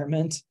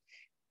environment,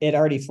 it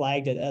already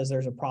flagged it as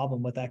there's a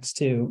problem with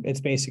X2.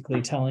 It's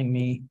basically telling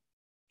me,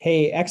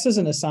 hey, X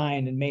isn't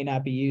assigned and may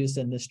not be used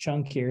in this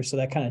chunk here. So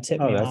that kind of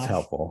tipped me off. Oh, that's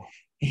helpful.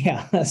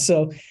 Yeah.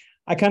 So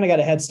I kind of got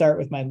a head start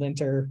with my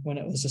linter when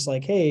it was just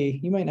like, hey,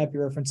 you might not be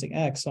referencing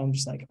X. So I'm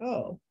just like,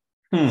 oh.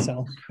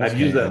 So I've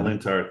used that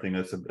lintar thing.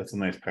 That's a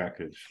nice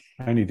package.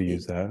 I need to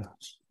use that.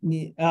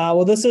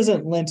 Well, this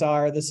isn't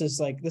lintar. This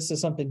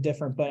is something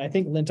different, but I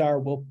think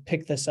lintar will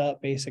pick this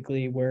up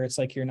basically where it's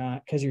like you're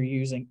not, because you're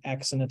using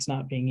X and it's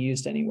not being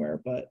used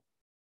anywhere. But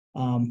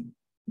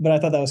I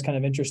thought that was kind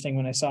of interesting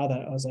when I saw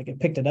that. I was like,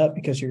 it picked it up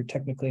because you're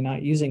technically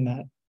not using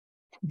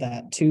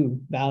that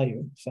 2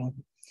 value. So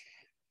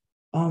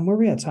where are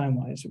we at time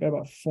wise? We got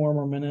about 4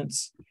 more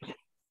minutes.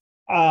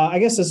 I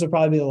guess this will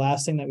probably be the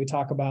last thing that we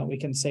talk about. We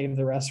can save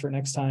the rest for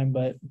next time,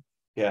 but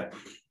yeah,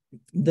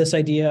 this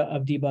idea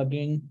of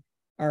debugging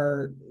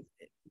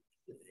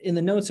in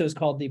the notes, it was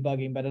called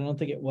debugging, but I don't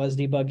think it was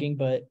debugging,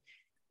 but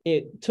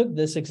it took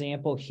this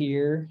example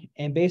here.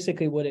 And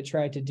basically what it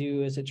tried to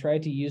do is it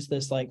tried to use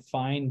this like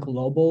find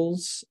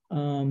globals,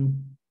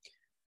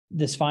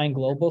 this find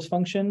globals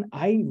function.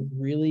 I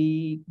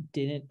really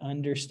didn't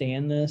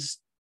understand this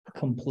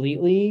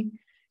completely.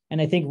 And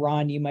I think,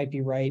 Ron, you might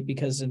be right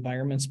because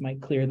environments might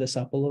clear this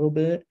up a little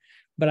bit.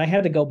 But I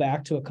had to go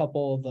back to a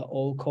couple of the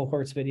old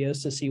cohorts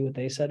videos to see what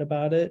they said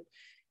about it.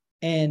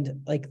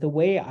 And like the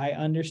way I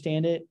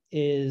understand it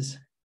is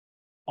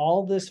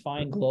all this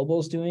find global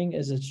is doing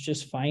is it's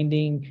just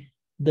finding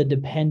the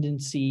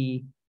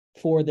dependency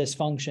for this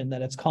function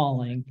that it's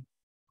calling.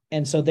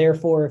 And so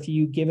therefore, if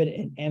you give it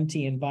an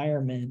empty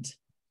environment,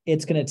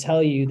 it's going to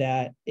tell you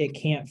that it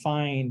can't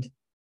find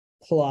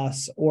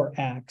plus or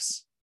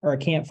X. Or I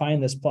can't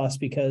find this plus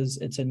because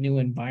it's a new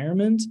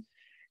environment,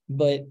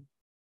 but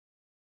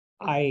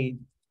I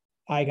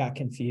got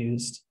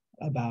confused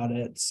about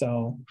it.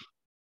 So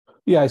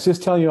yeah, it's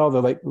just telling you all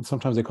the, like,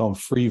 sometimes they call them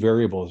free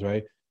variables,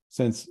 right?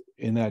 Since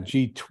in that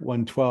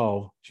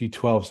G12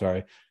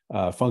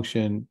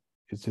 function,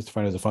 it's just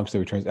defined as a function that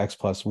returns X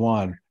plus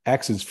 1.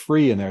 X is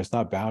free in there. It's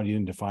not bound. You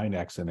didn't define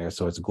X in there.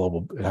 So it's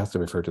global. It has to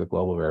refer to the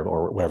global variable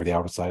or whatever the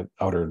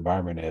outer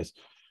environment is.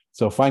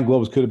 So find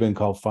globals could have been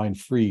called find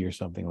free or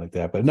something like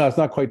that. But no, it's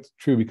not quite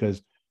true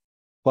because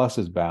plus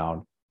is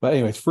bound. But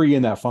anyway, it's free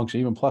in that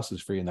function. Even plus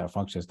is free in that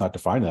function. It's not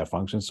defined in that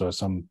function. So it's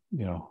some,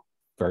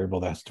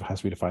 variable that has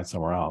to be defined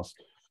somewhere else.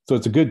 So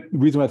it's a good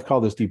reason why I call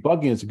this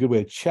debugging. It's a good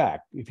way to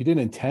check. If you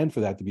didn't intend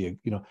for that to be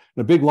in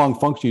a big long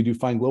function, you do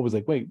find globals,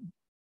 like, wait,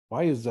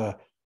 why is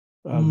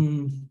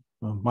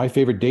my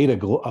favorite data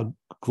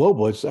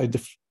global? I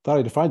thought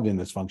I defined it in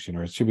this function,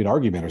 or it should be an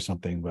argument or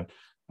something, but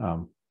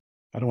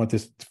I don't want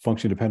this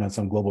function to depend on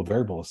some global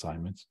variable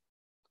assignments.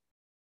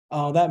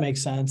 Oh, that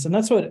makes sense. And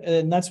that's what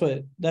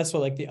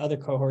like the other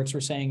cohorts were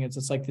saying is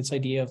it's like this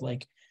idea of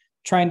like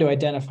trying to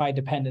identify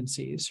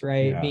dependencies,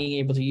 right? Yeah. Being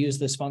able to use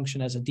this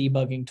function as a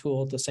debugging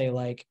tool to say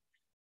like,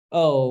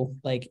 oh,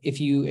 like if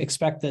you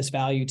expect this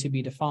value to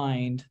be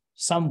defined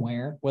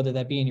somewhere, whether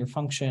that be in your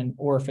function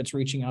or if it's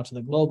reaching out to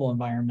the global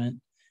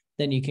environment,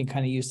 then you can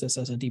kind of use this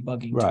as a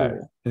debugging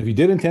tool. If you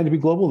did intend to be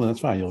global, then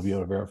that's fine. You'll be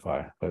able to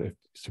verify. But if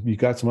you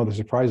got some other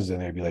surprises in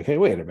there, be like, hey,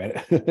 wait a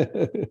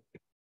minute.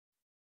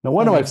 No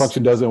wonder my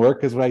function doesn't work,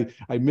 because when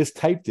I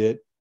mistyped it,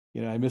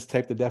 I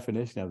mistyped the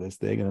definition of this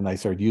thing, and then I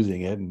started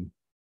using it, and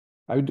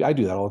I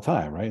do that all the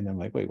time, right? And I'm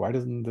like, wait, why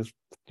doesn't this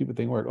stupid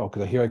thing work? Oh,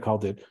 because here I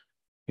called it,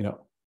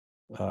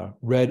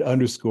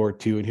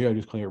 red_2, and here I'm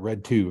just calling it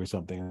red2 or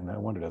something, and no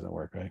wonder it doesn't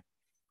work, right?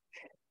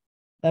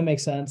 That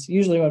makes sense.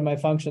 Usually when my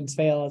functions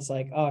fail, it's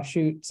like, oh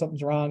shoot,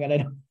 something's wrong,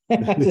 and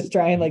I just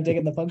try and like dig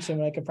in the function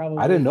when I could probably.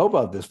 I didn't know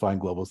about this find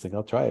globals thing.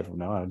 I'll try it from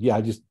now on.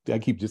 Yeah, I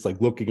keep just like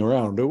looking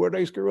around. Where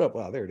did I screw up?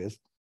 Oh, there it is.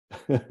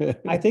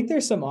 I think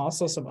there's some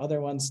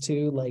other ones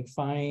too, like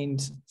find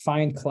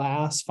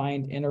class,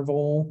 find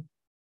interval.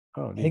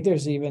 Oh, I think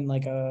there's even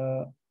like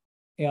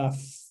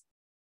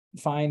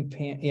find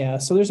pan. Yeah,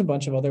 so there's a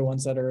bunch of other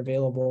ones that are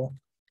available.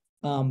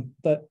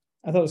 But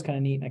I thought it was kind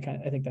of neat.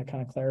 And I think that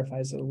kind of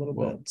clarifies it a little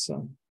bit.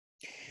 So,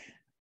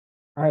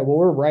 all right. Well,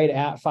 we're right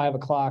at 5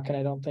 o'clock, and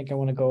I don't think I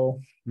want to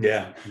go.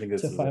 Yeah, I think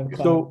to 5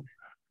 o'clock.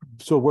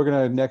 So we're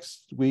gonna,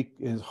 next week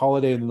is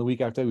holiday, and then the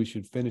week after we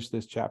should finish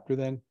this chapter.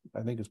 Then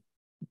I think it's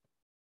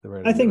the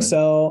right. I think right?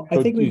 so. I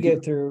So think we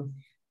get through.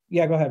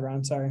 Yeah, go ahead,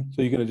 Ron. Sorry.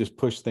 So you're gonna just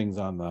push things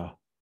on the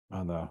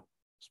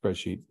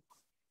spreadsheet.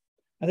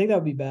 I think that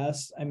would be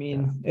best. I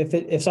mean,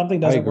 if something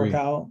doesn't work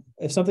out,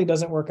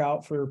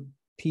 for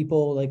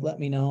people, like let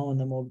me know, and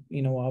then we'll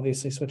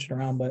obviously switch it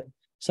around. But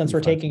since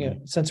we're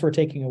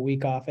taking a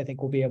week off, I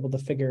think we'll be able to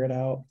figure it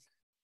out.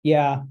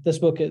 Yeah, this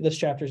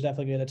chapter is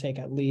definitely going to take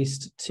at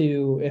least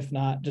 2, if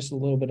not just a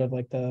little bit of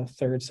like the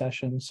third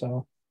session.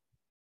 So,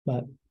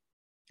 but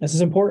this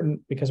is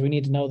important because we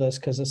need to know this,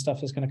 because this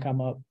stuff is going to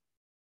come up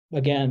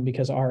again,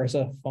 because R is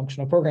a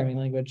functional programming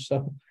language.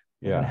 So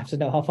we're going to have to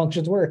know how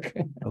functions work.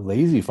 A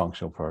lazy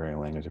functional programming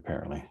language,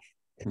 apparently.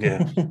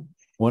 Yeah.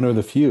 One of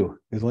the few.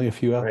 There's only a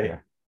few out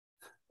there.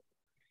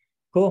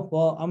 Cool.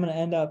 Well, I'm going to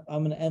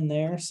end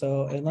there.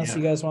 So unless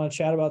you guys want to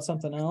chat about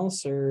something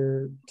else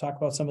or talk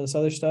about some of this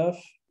other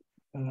stuff.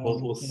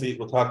 We'll see.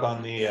 We'll talk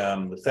on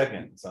the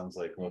second. It sounds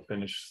like we'll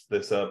finish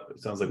this up.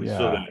 It sounds like we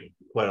still got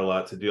quite a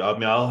lot to do. I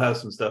mean, I'll have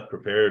some stuff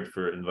prepared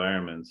for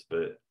environments,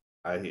 but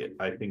I think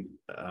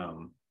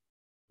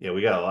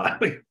we got a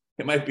lot.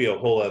 It might be a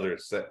whole other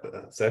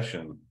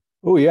session.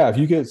 Oh yeah, if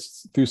you get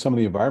through some of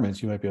the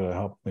environments, you might be able to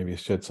help maybe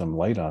shed some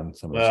light on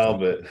some of the stuff.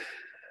 But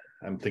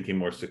I'm thinking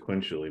more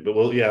sequentially. But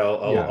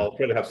I'll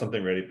try to have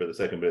something ready for the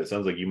second. But it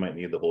sounds like you might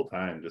need the whole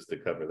time just to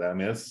cover that. I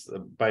mean,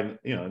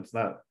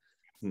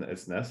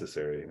 it's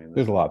necessary. I mean,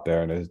 there's a lot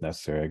there, and it is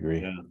necessary. I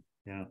agree.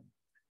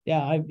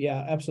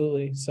 Yeah,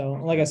 absolutely. So,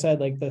 like I said,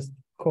 like the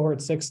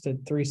cohort 6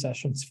 did 3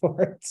 sessions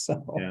for it.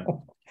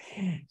 So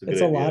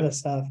it's a lot of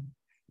stuff.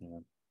 Yeah.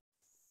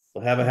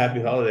 Well, have a happy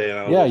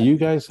holiday. You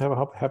guys have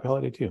a happy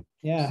holiday too.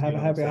 Yeah, have a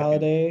happy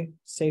holiday.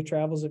 Safe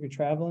travels if you're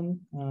traveling.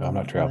 I'm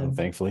not traveling,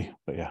 thankfully,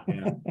 but yeah.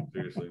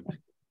 Seriously.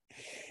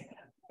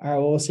 All right,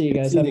 well, we'll see you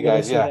guys. Have a good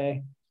day.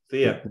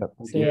 See ya.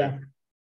 See ya.